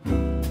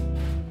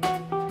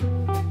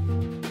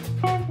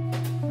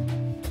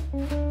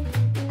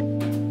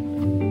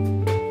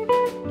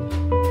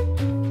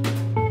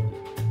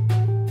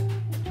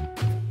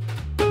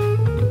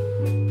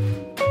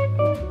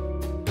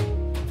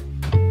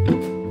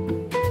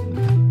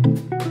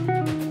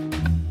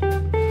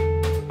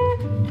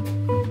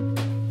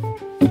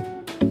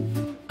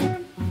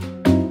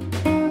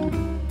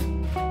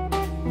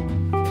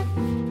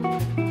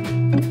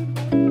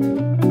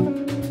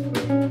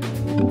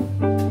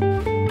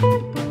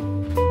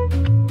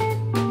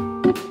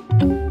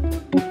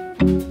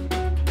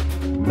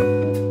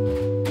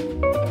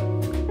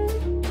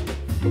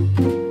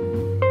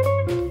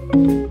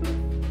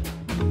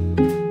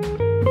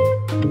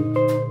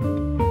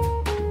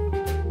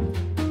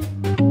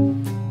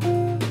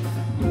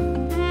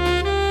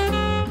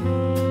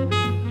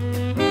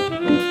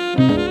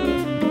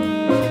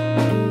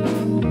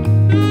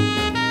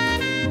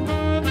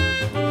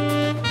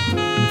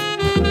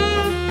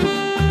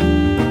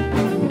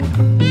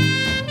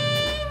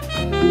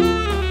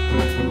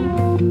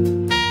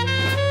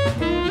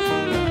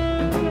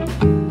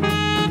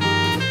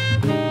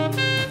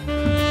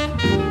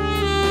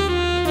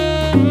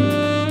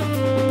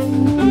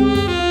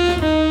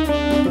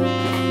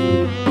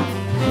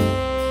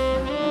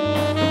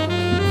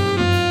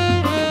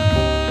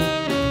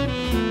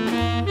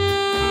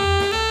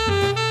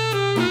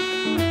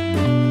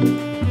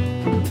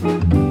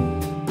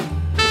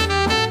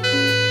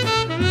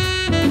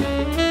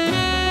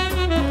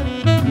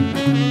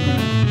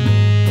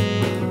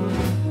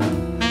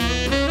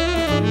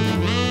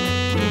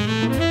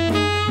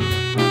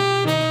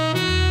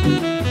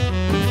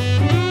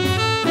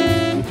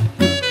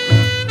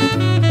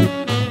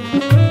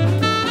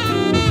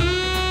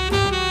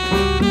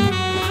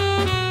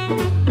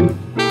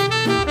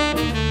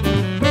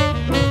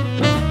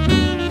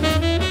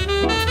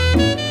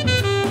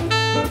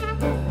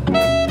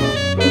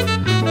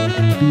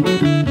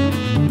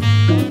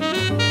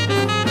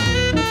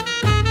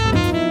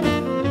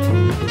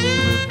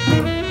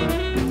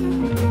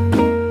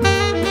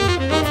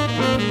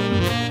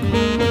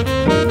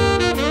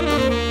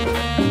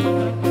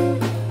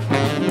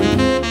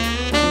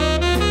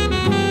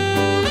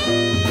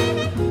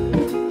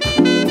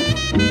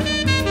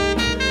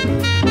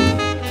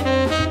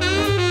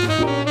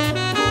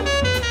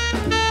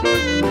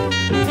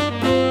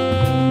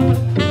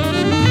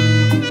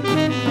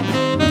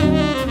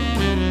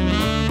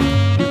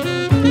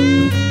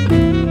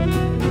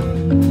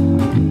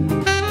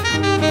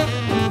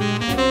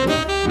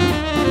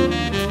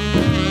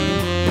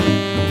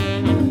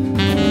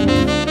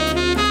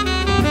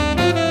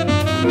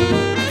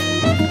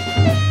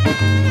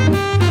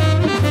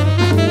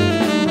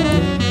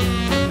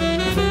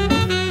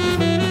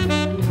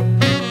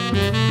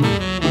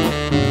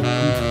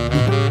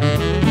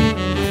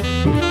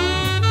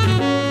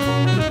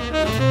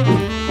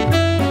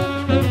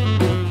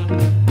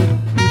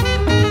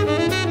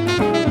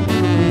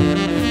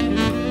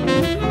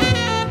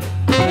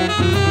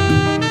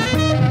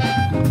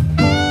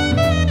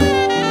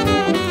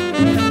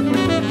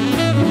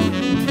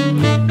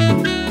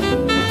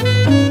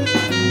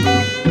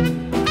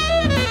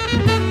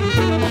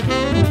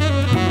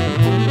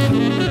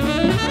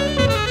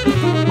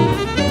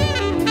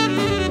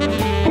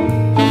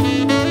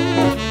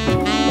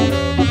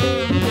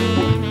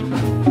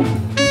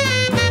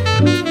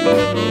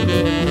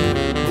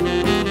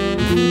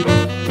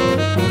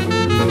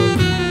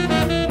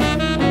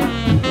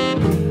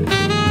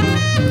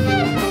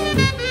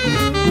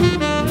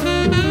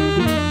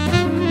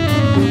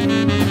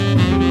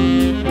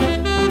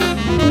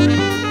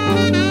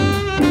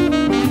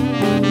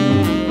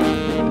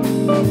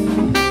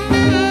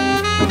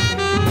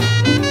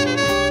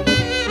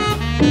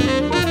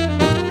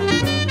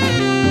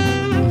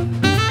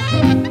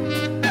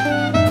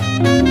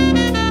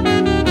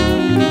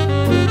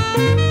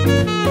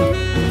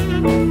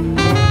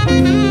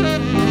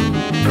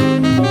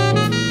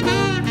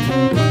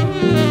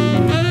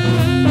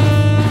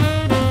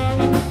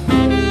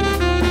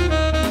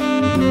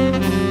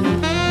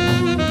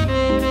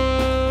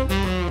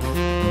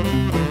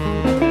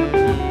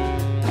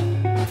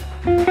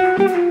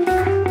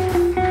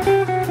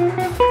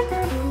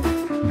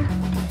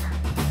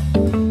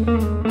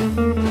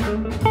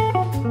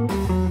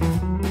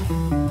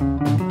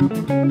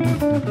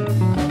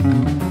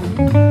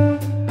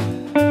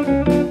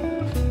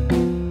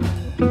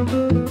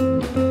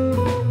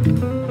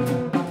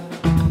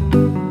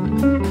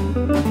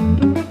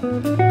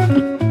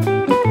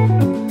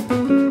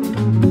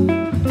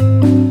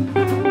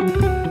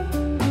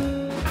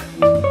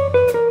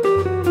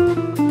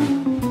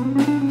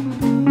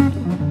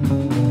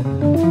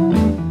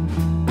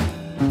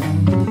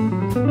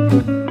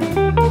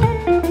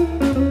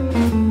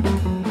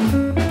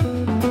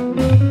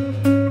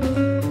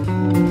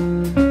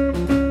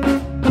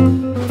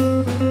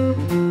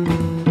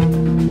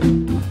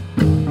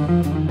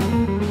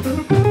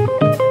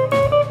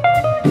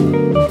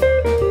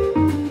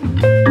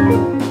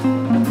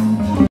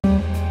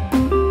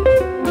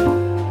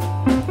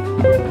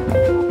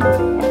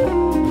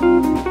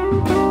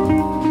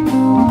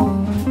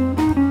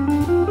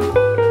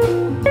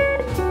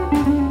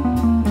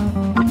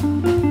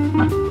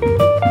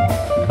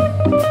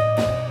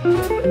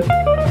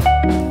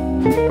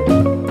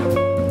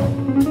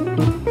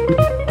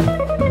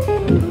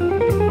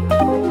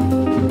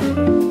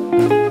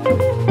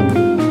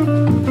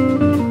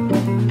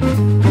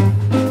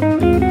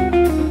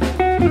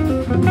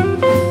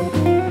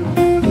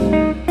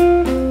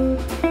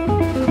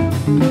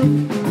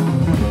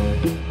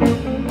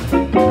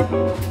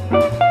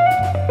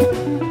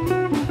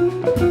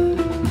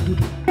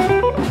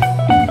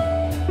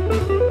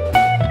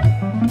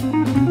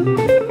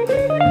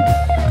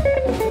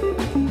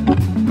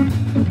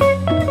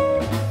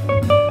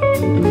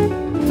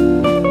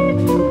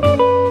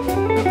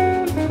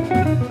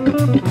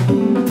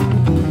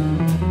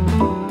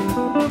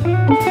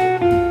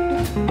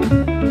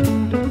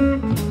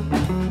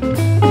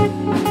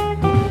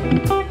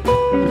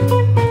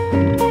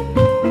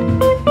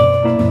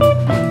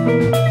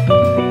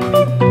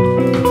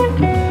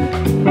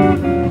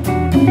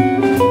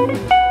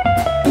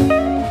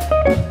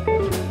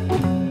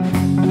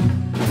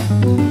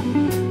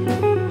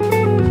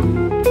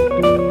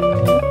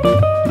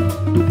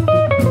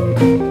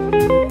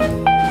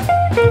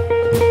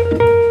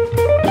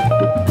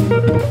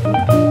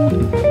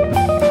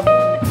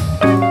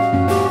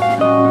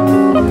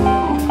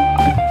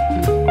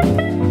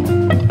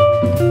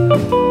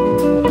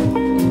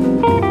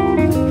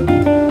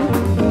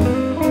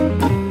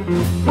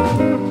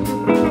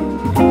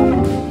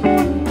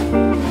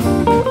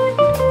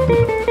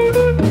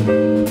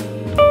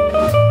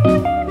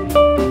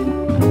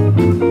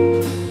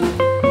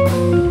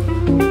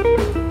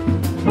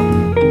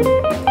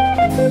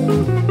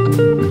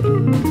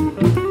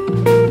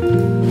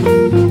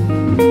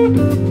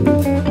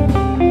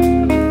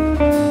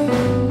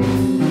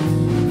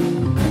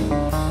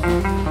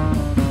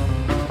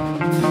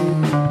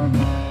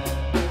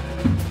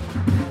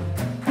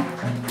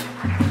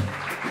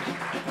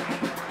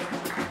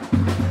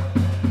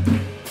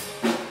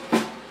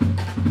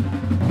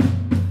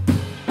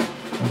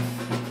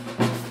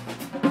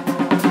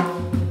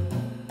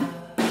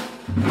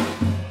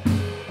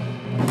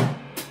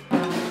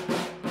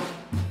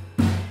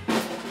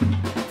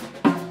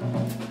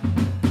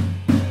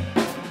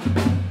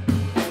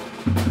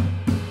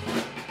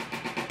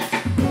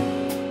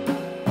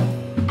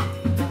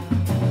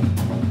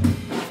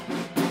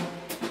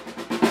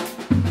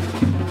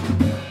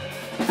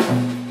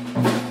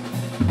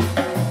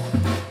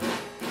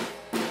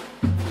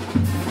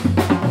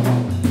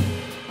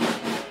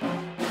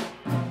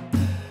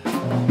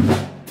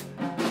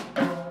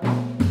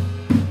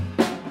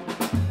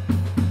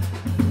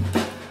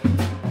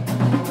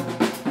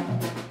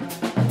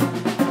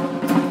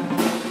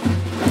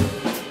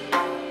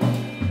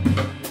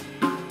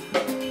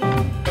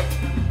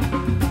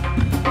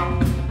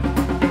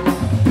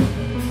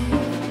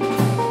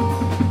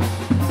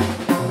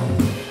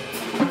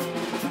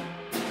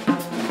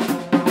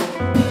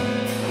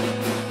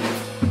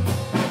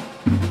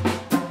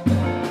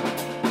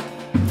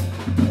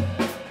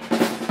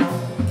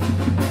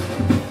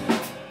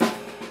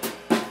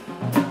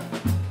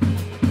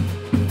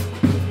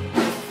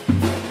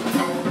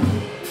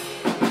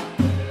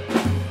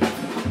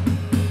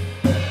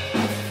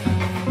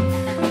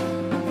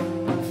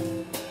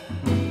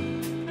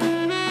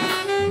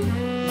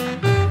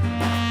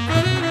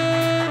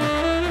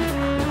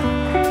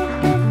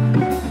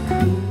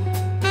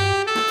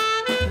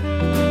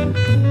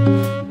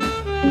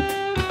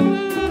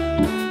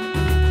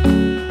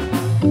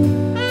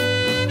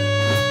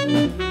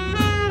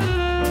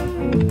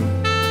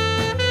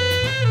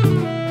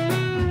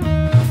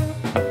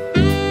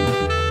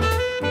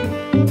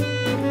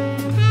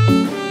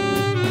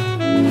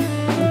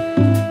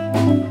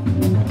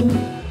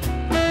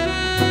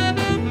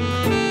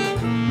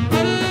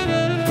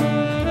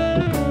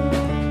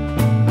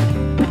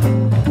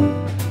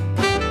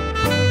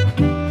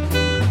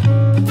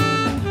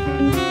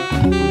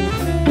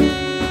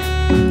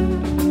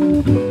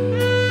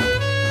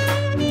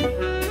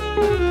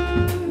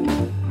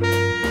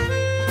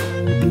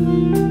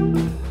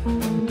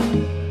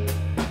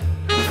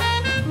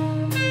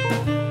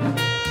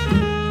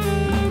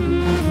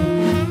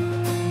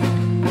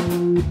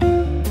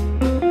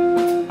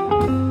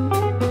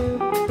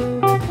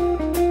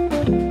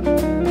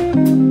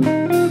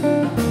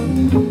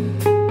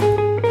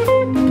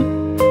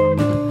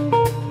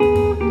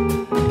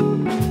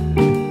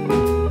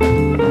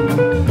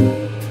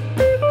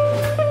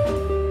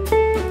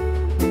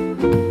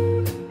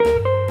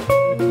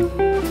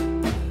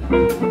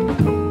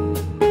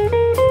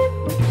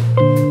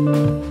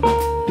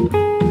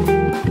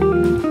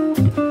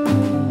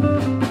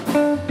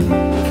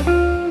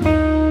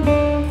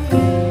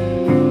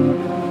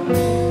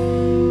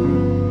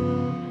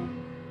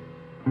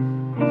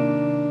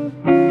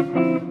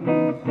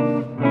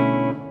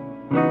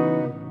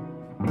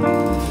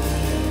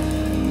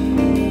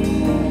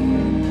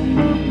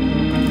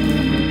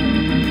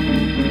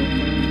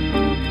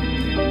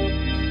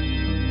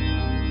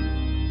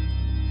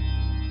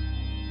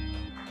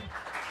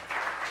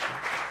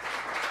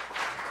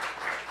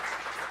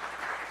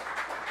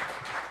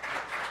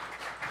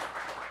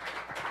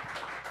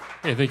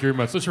 Hey, thank you very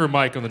much. Let's hear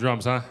Mike on the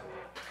drums, huh?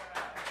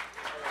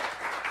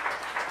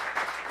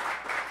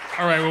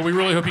 All right, well, we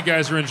really hope you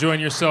guys are enjoying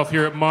yourself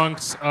here at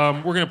Monk's.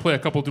 We're going to play a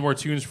couple more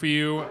tunes for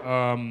you.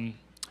 Want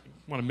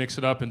to mix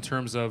it up in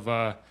terms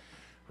of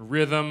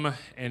rhythm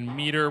and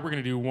meter. We're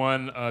going to do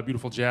one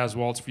beautiful jazz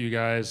waltz for you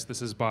guys.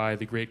 This is by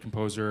the great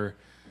composer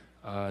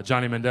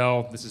Johnny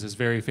Mandel. This is his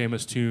very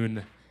famous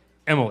tune,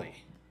 Emily.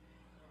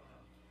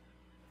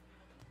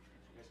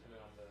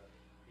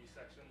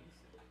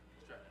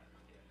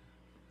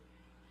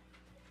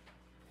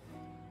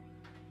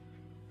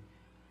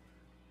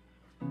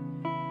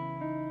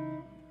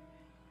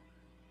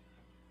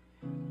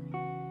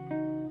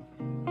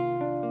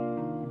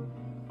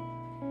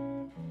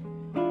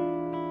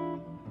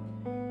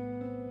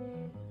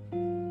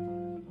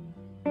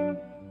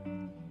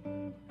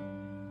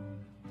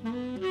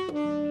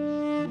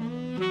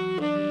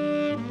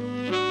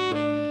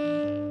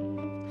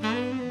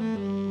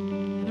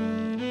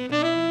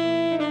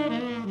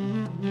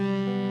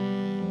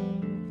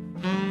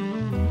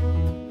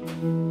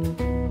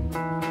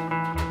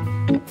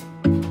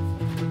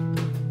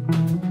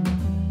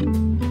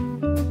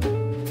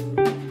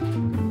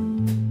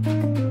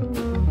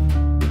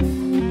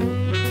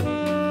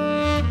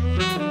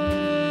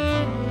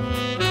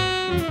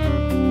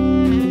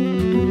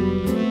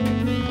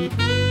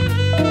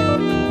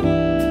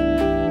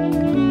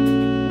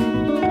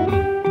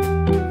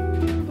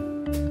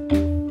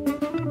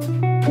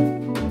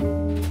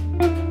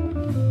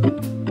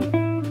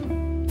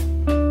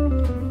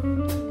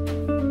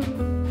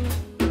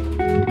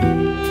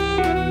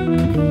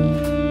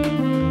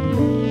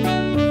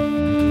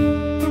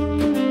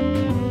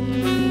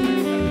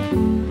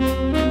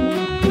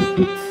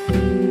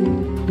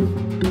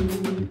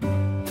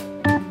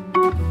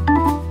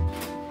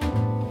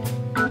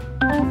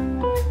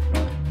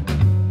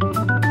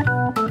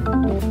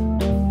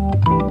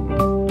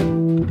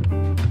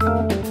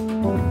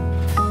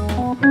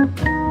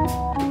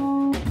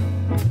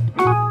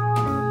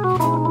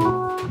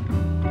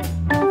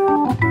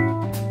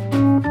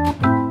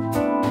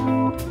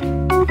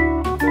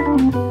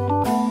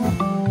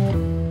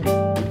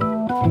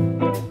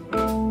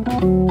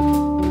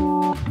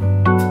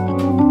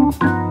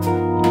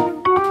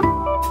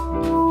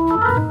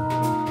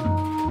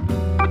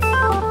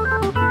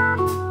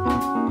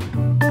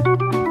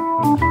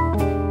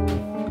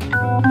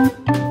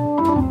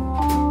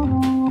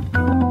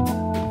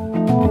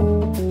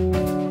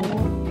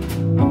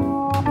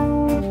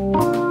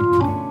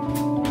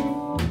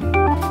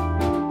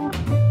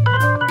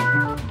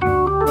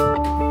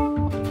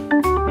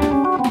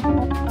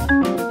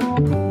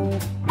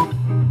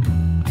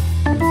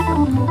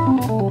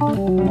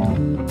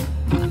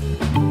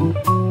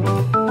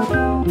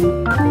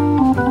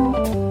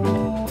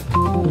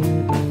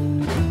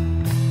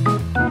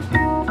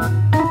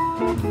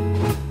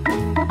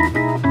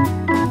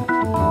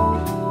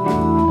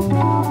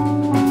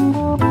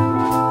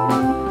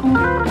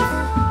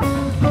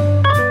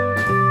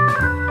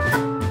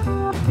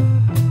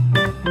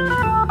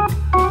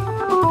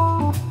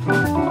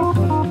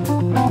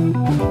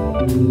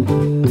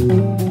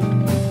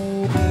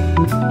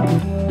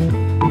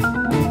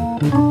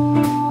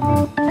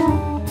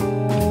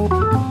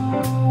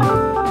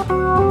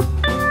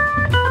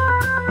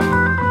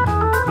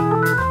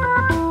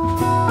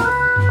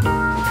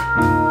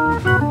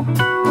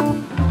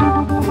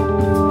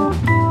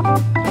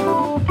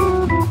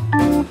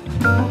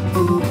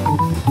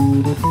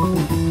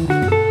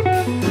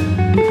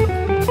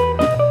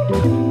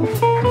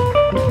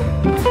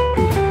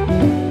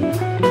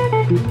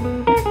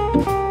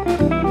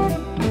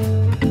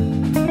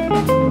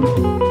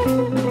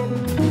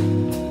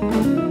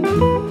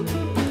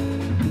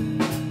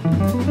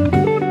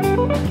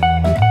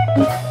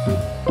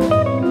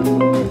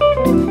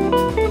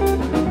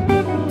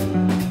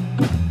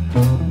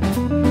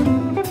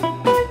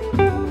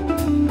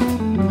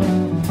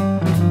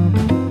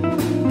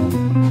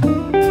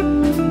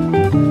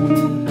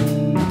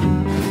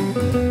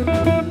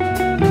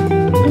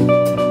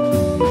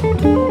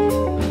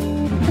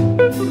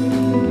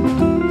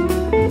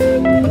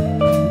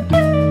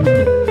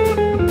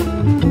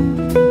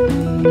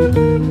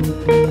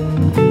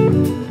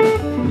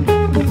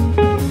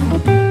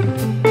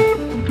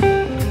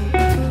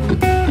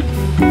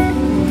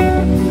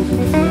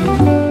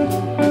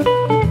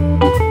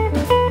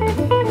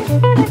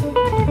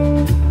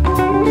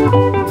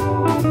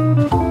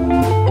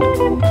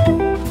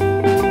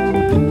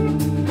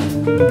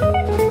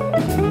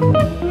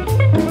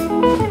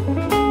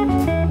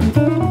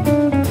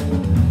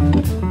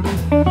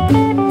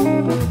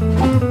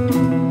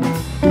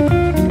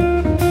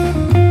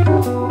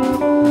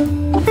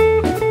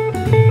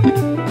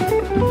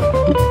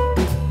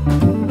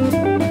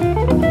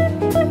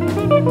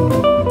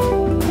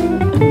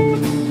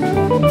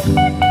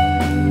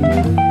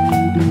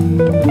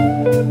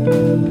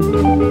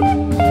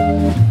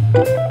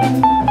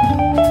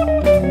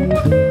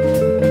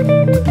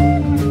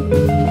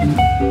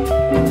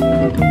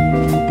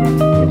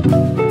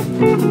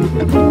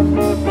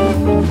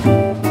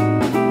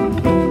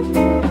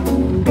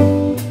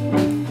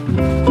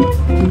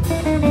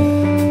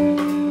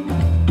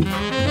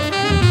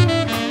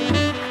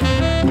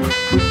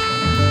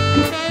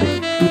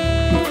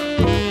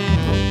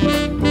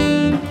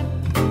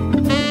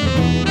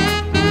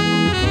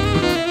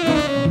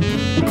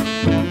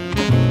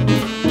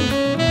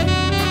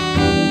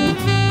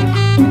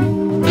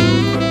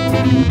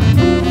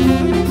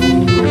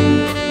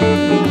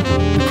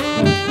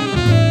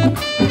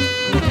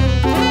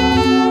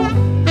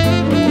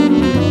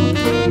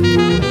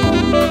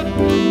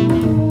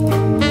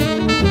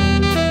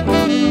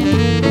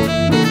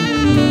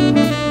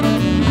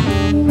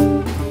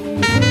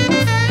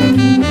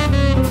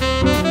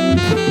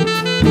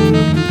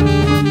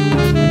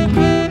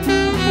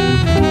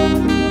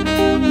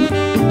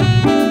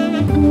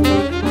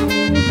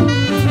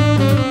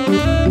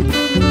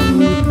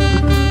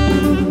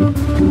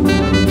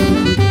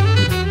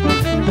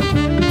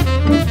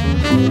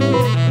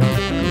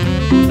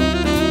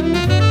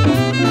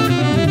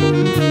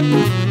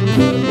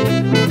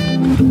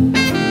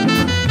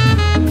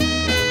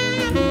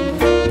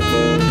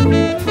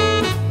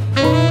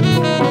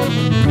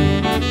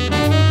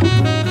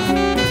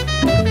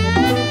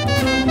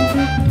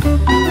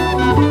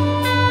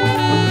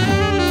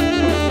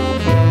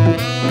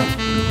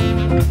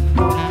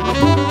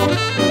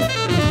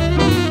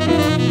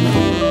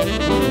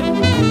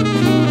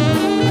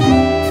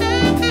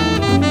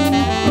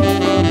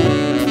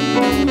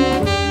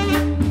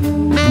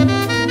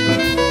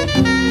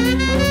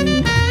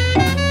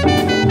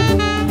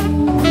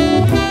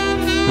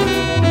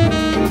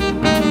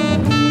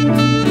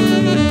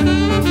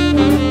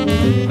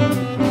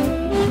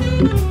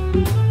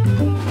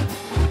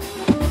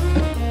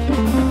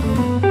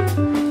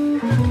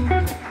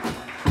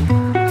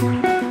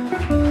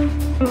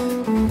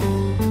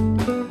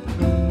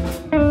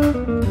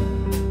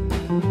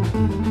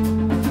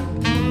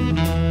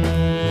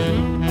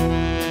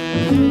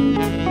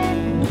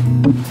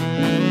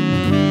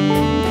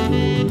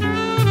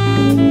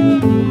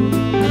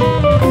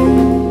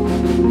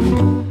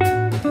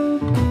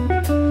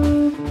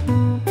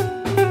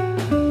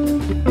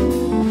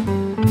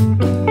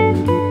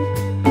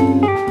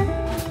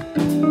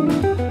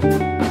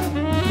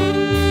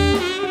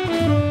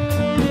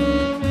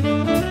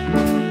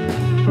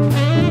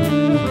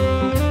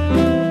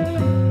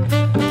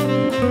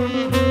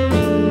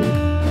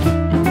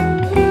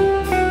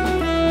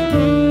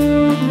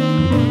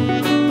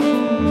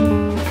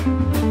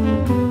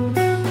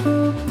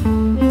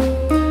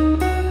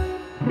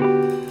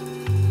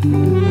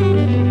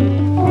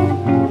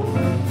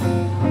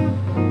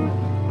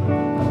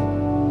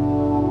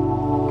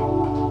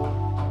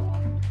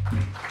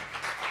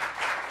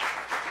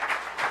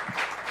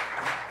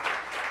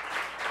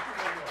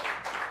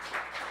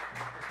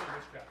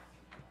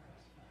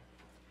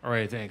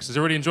 right, thanks. Is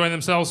everybody enjoying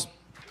themselves?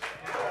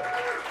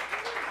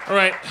 All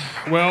right,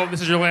 well,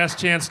 this is your last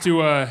chance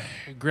to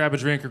grab a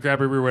drink or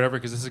grab a beer or whatever,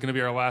 because this is going to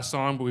be our last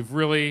song, but we've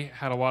really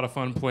had a lot of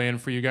fun playing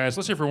for you guys.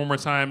 Let's hear for one more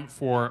time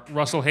for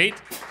Russell Haight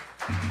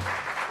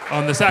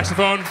on the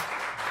saxophone.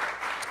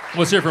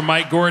 Let's hear for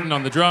Mike Gordon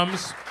on the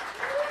drums.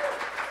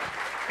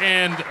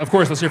 And, of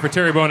course, let's hear for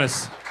Terry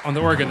Bowness on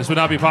the organ. This would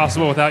not be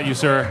possible without you,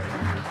 sir.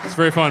 It's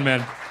very fun,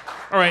 man.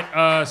 All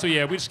right, so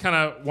yeah, we just kind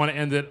of want to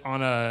end it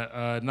on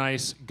a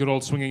nice, good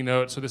old swinging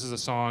note. So this is a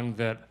song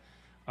that,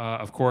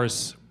 of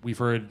course, we've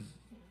heard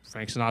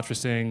Frank Sinatra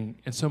sing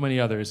and so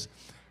many others.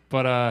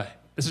 But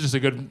this is just a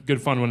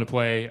good fun one to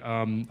play.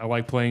 I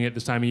like playing it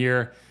this time of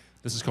year.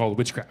 This is called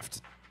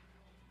Witchcraft.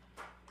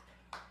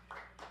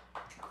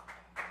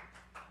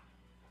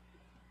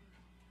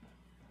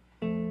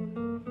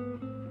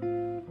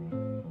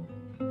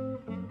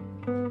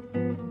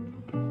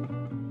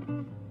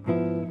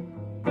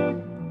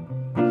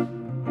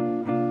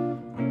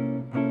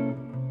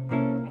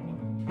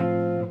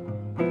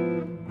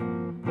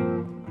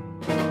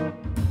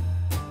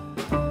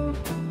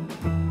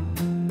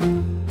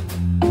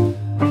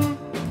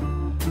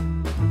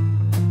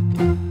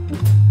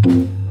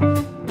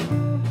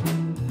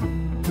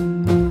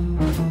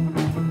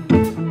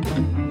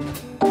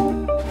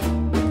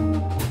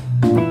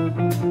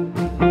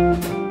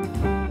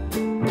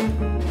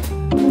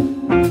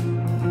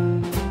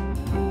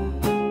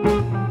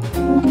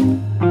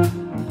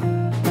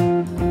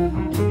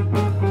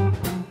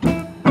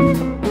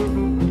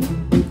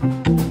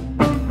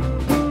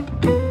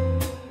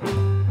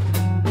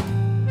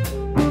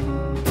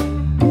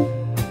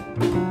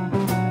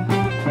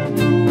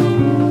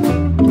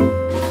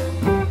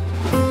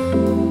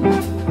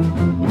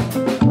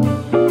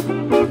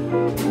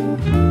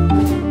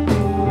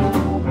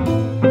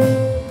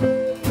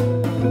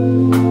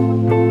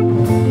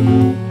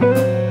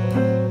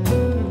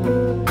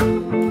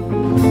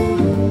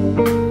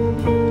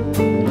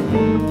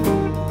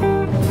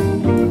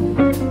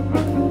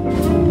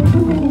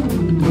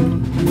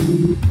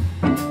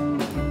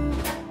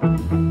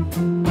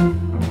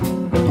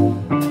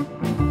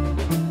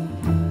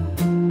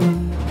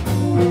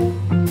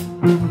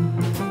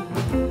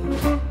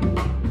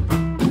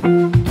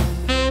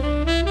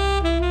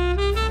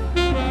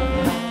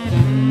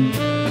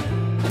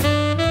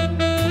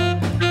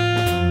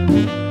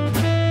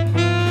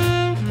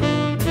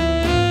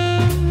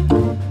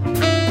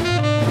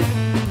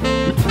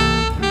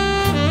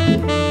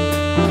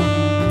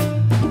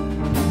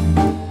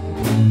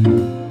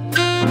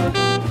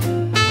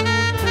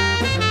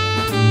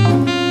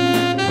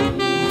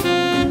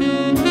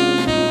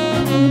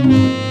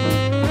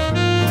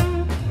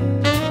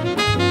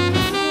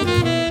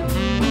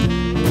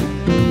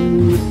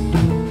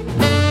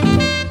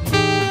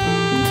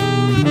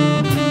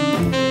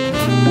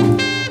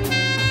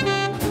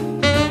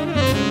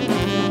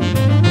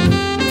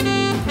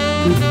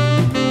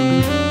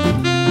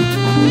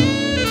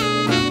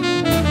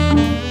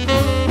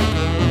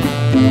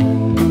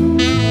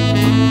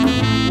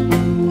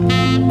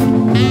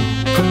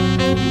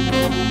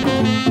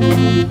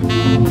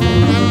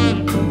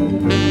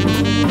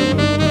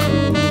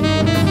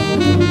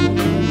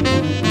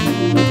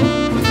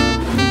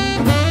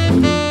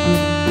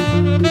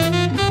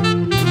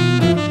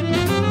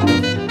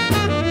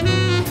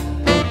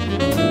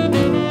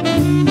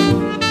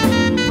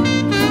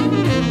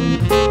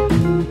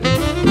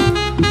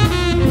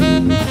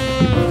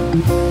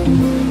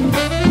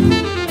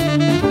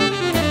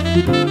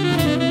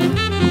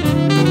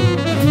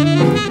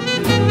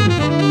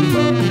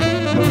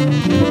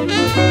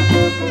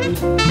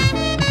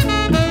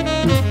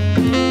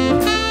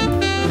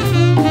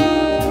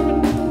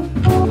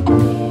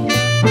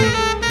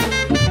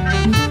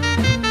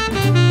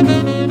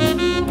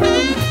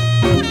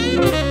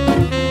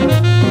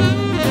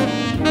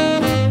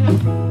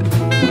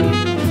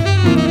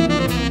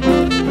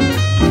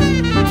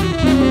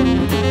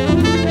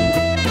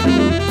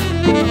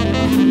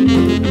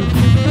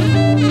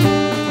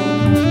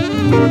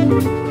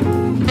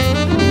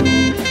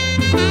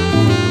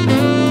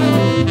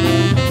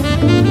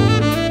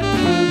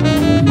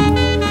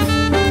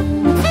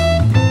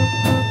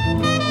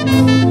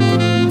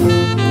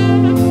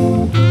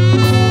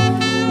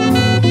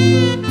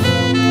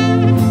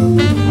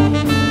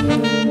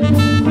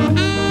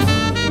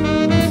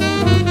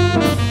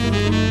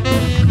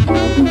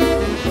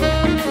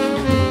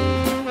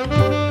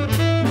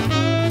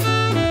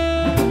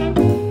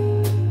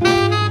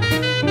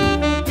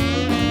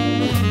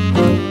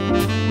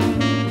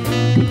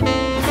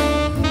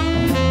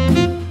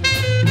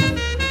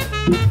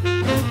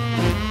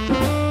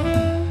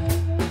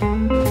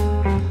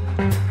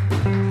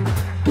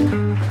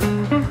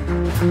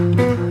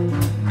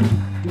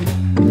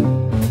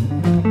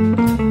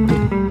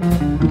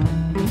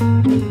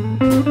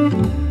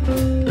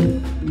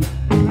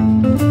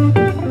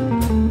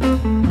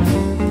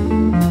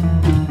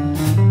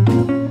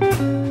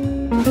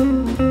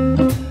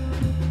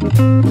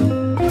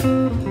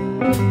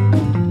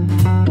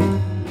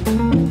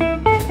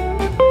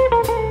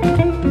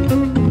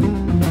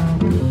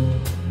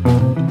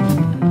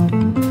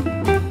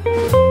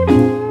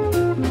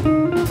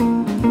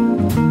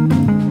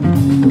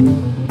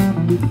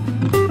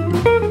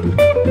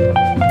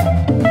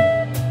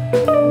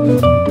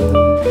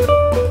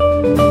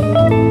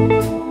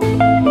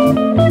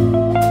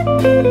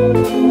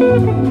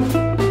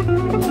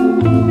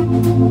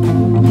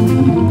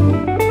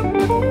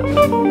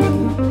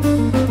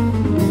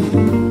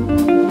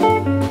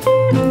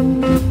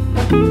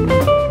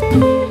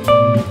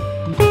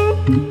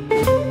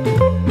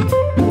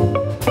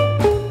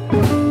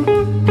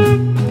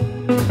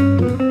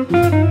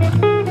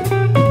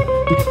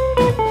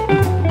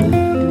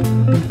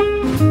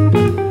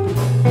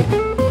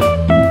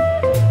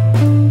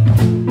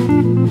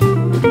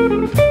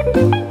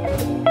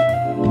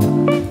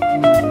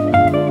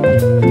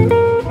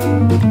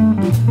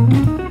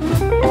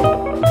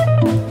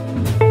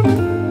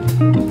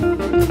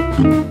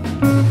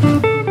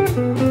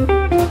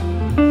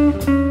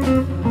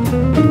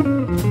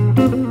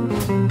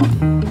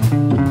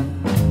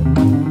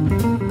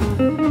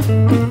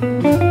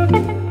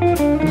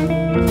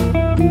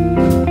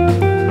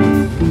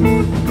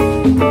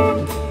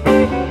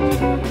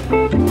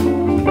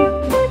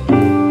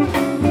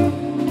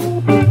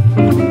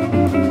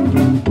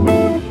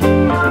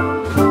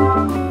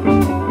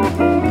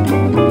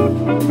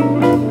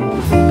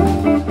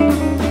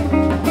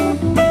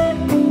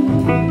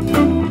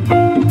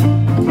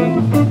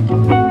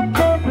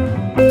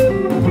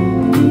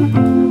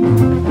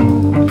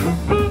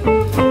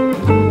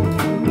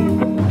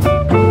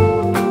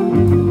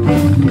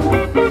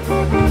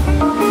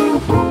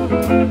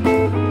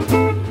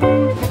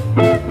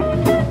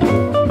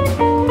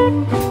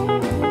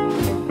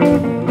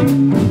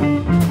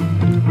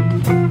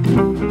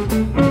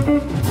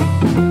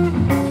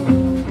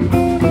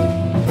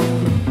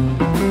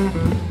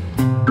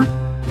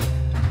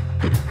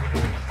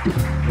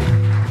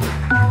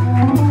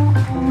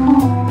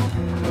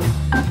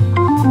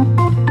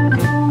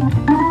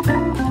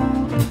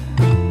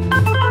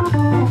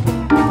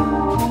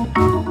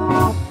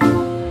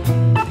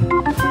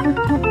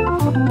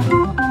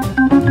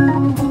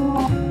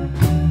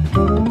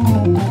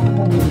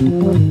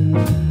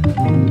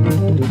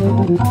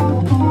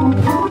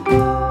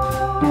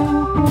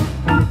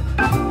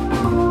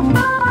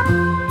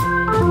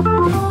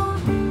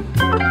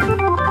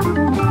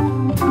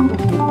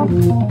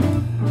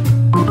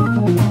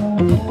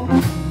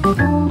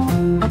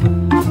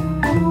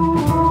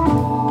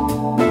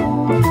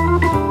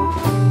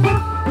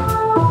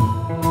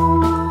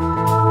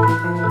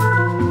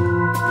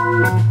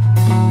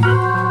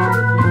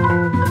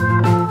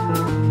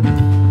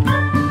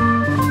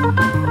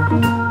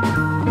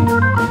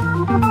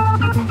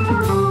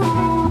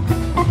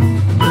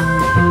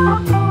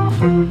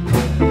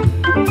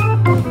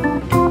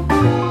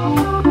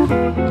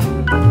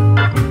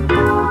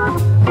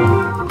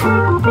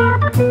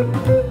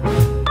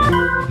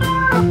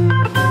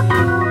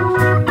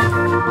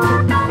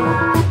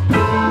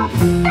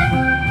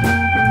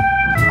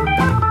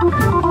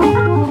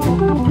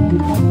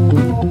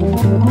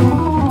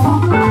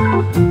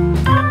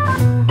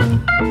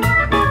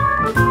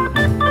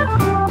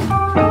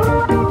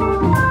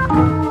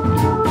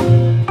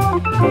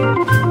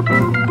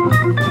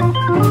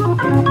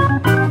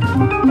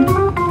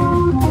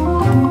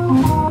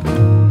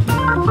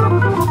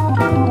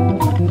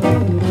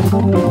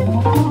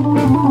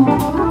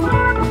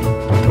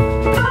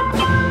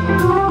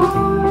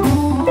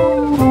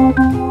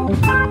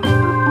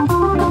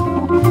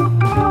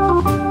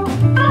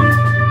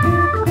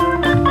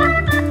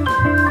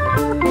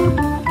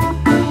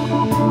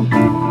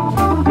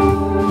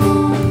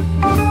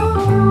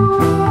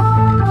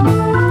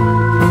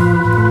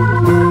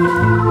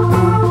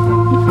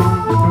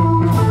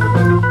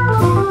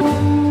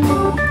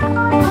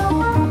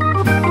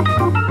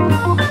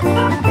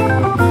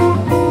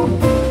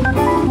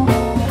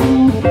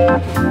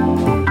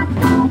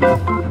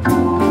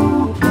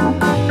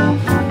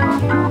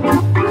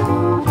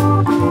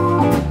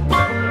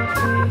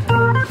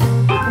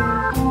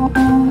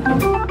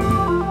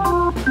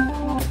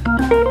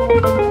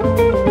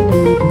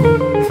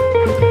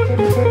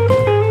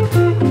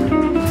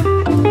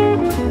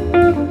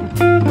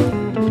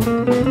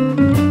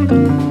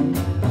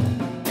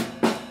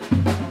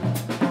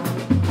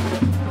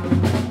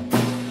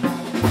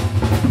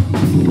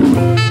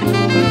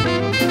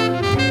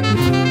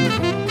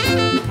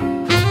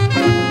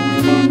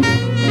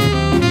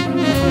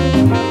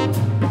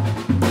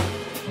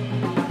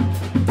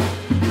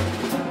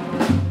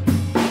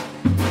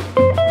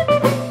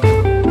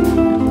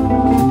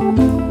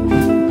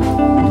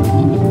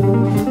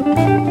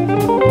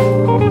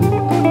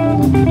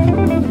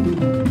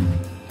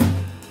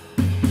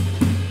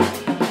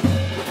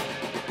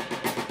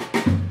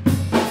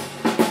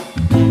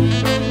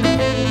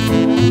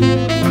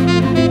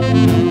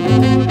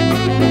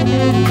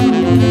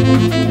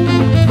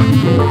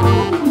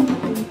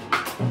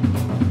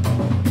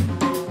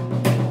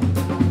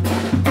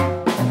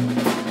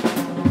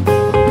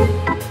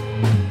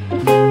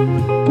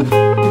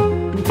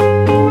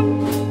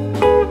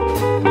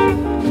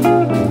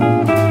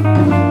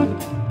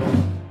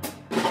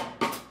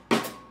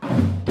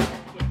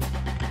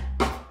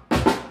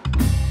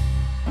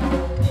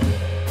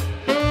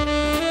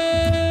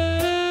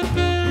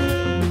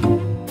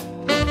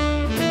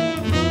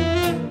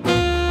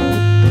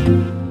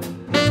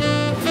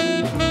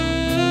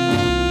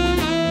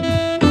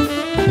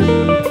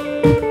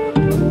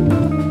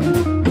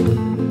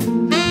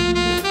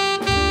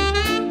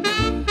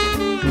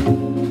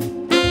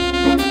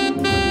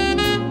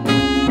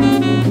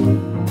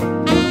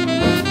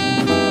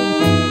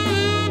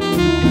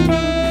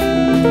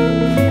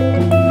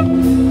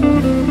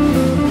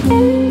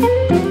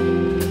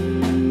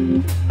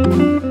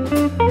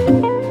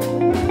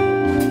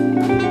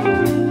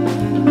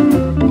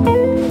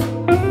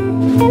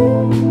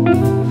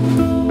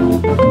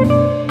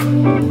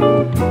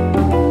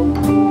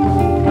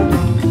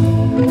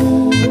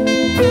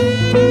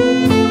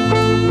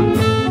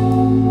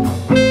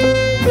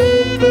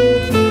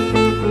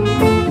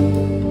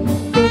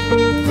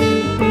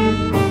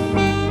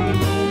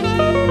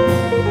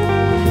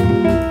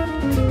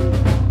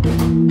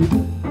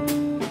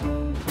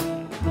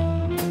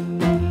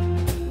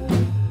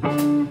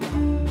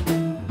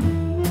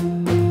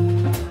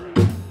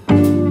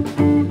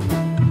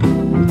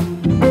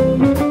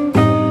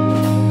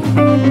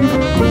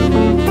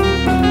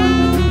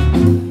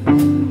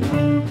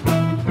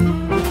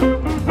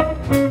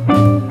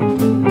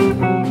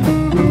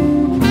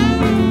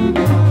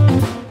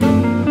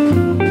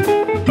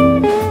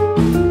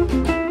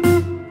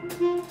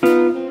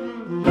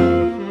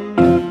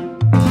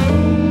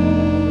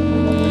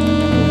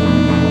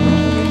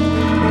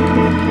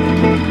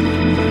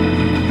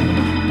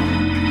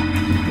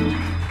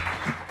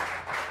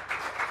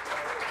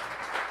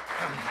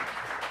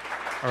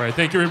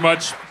 Thank you very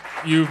much.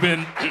 You've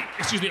been,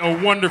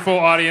 a wonderful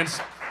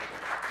audience.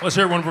 Let's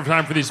hear it one more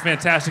time for these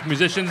fantastic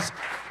musicians.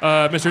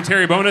 Mr.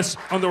 Terry Bowness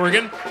on the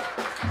organ.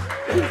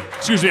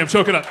 Excuse me, I'm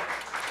choking up.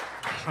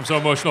 I'm so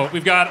emotional.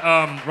 We've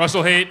got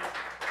Russell Haight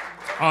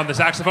on the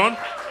saxophone.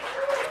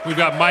 We've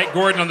got Mike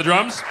Gordon on the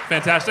drums.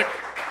 Fantastic.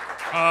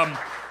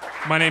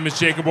 My name is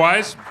Jacob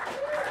Wise.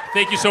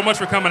 thank you so much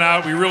for coming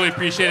out. We really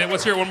appreciate it.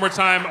 Let's hear it one more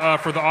time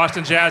for the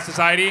Austin Jazz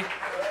Society.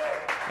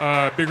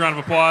 Big round of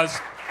applause.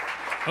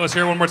 Let's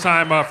hear it one more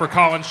time for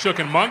Colin, Shook,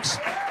 and Monks.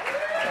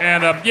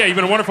 And yeah, you've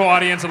been a wonderful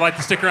audience. I'd like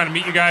to stick around and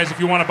meet you guys. If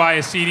you want to buy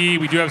a CD,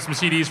 we do have some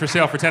CDs for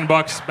sale for $10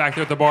 back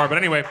there at the bar. But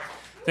anyway,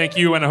 thank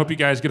you, and I hope you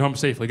guys get home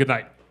safely. Good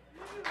night.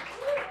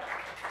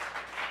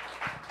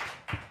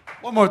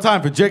 One more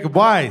time for Jacob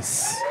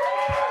Weiss.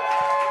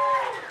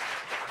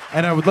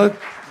 And I would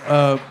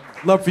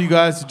love for you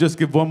guys to just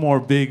give one more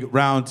big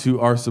round to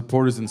our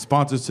supporters and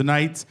sponsors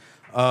tonight.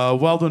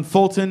 Weldon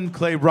Fulton,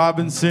 Clay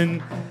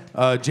Robinson,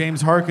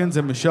 James Harkins,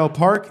 and Michelle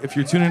Park. If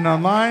you're tuning in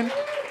online,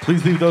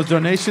 please leave those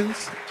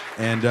donations,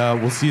 and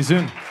we'll see you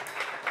soon.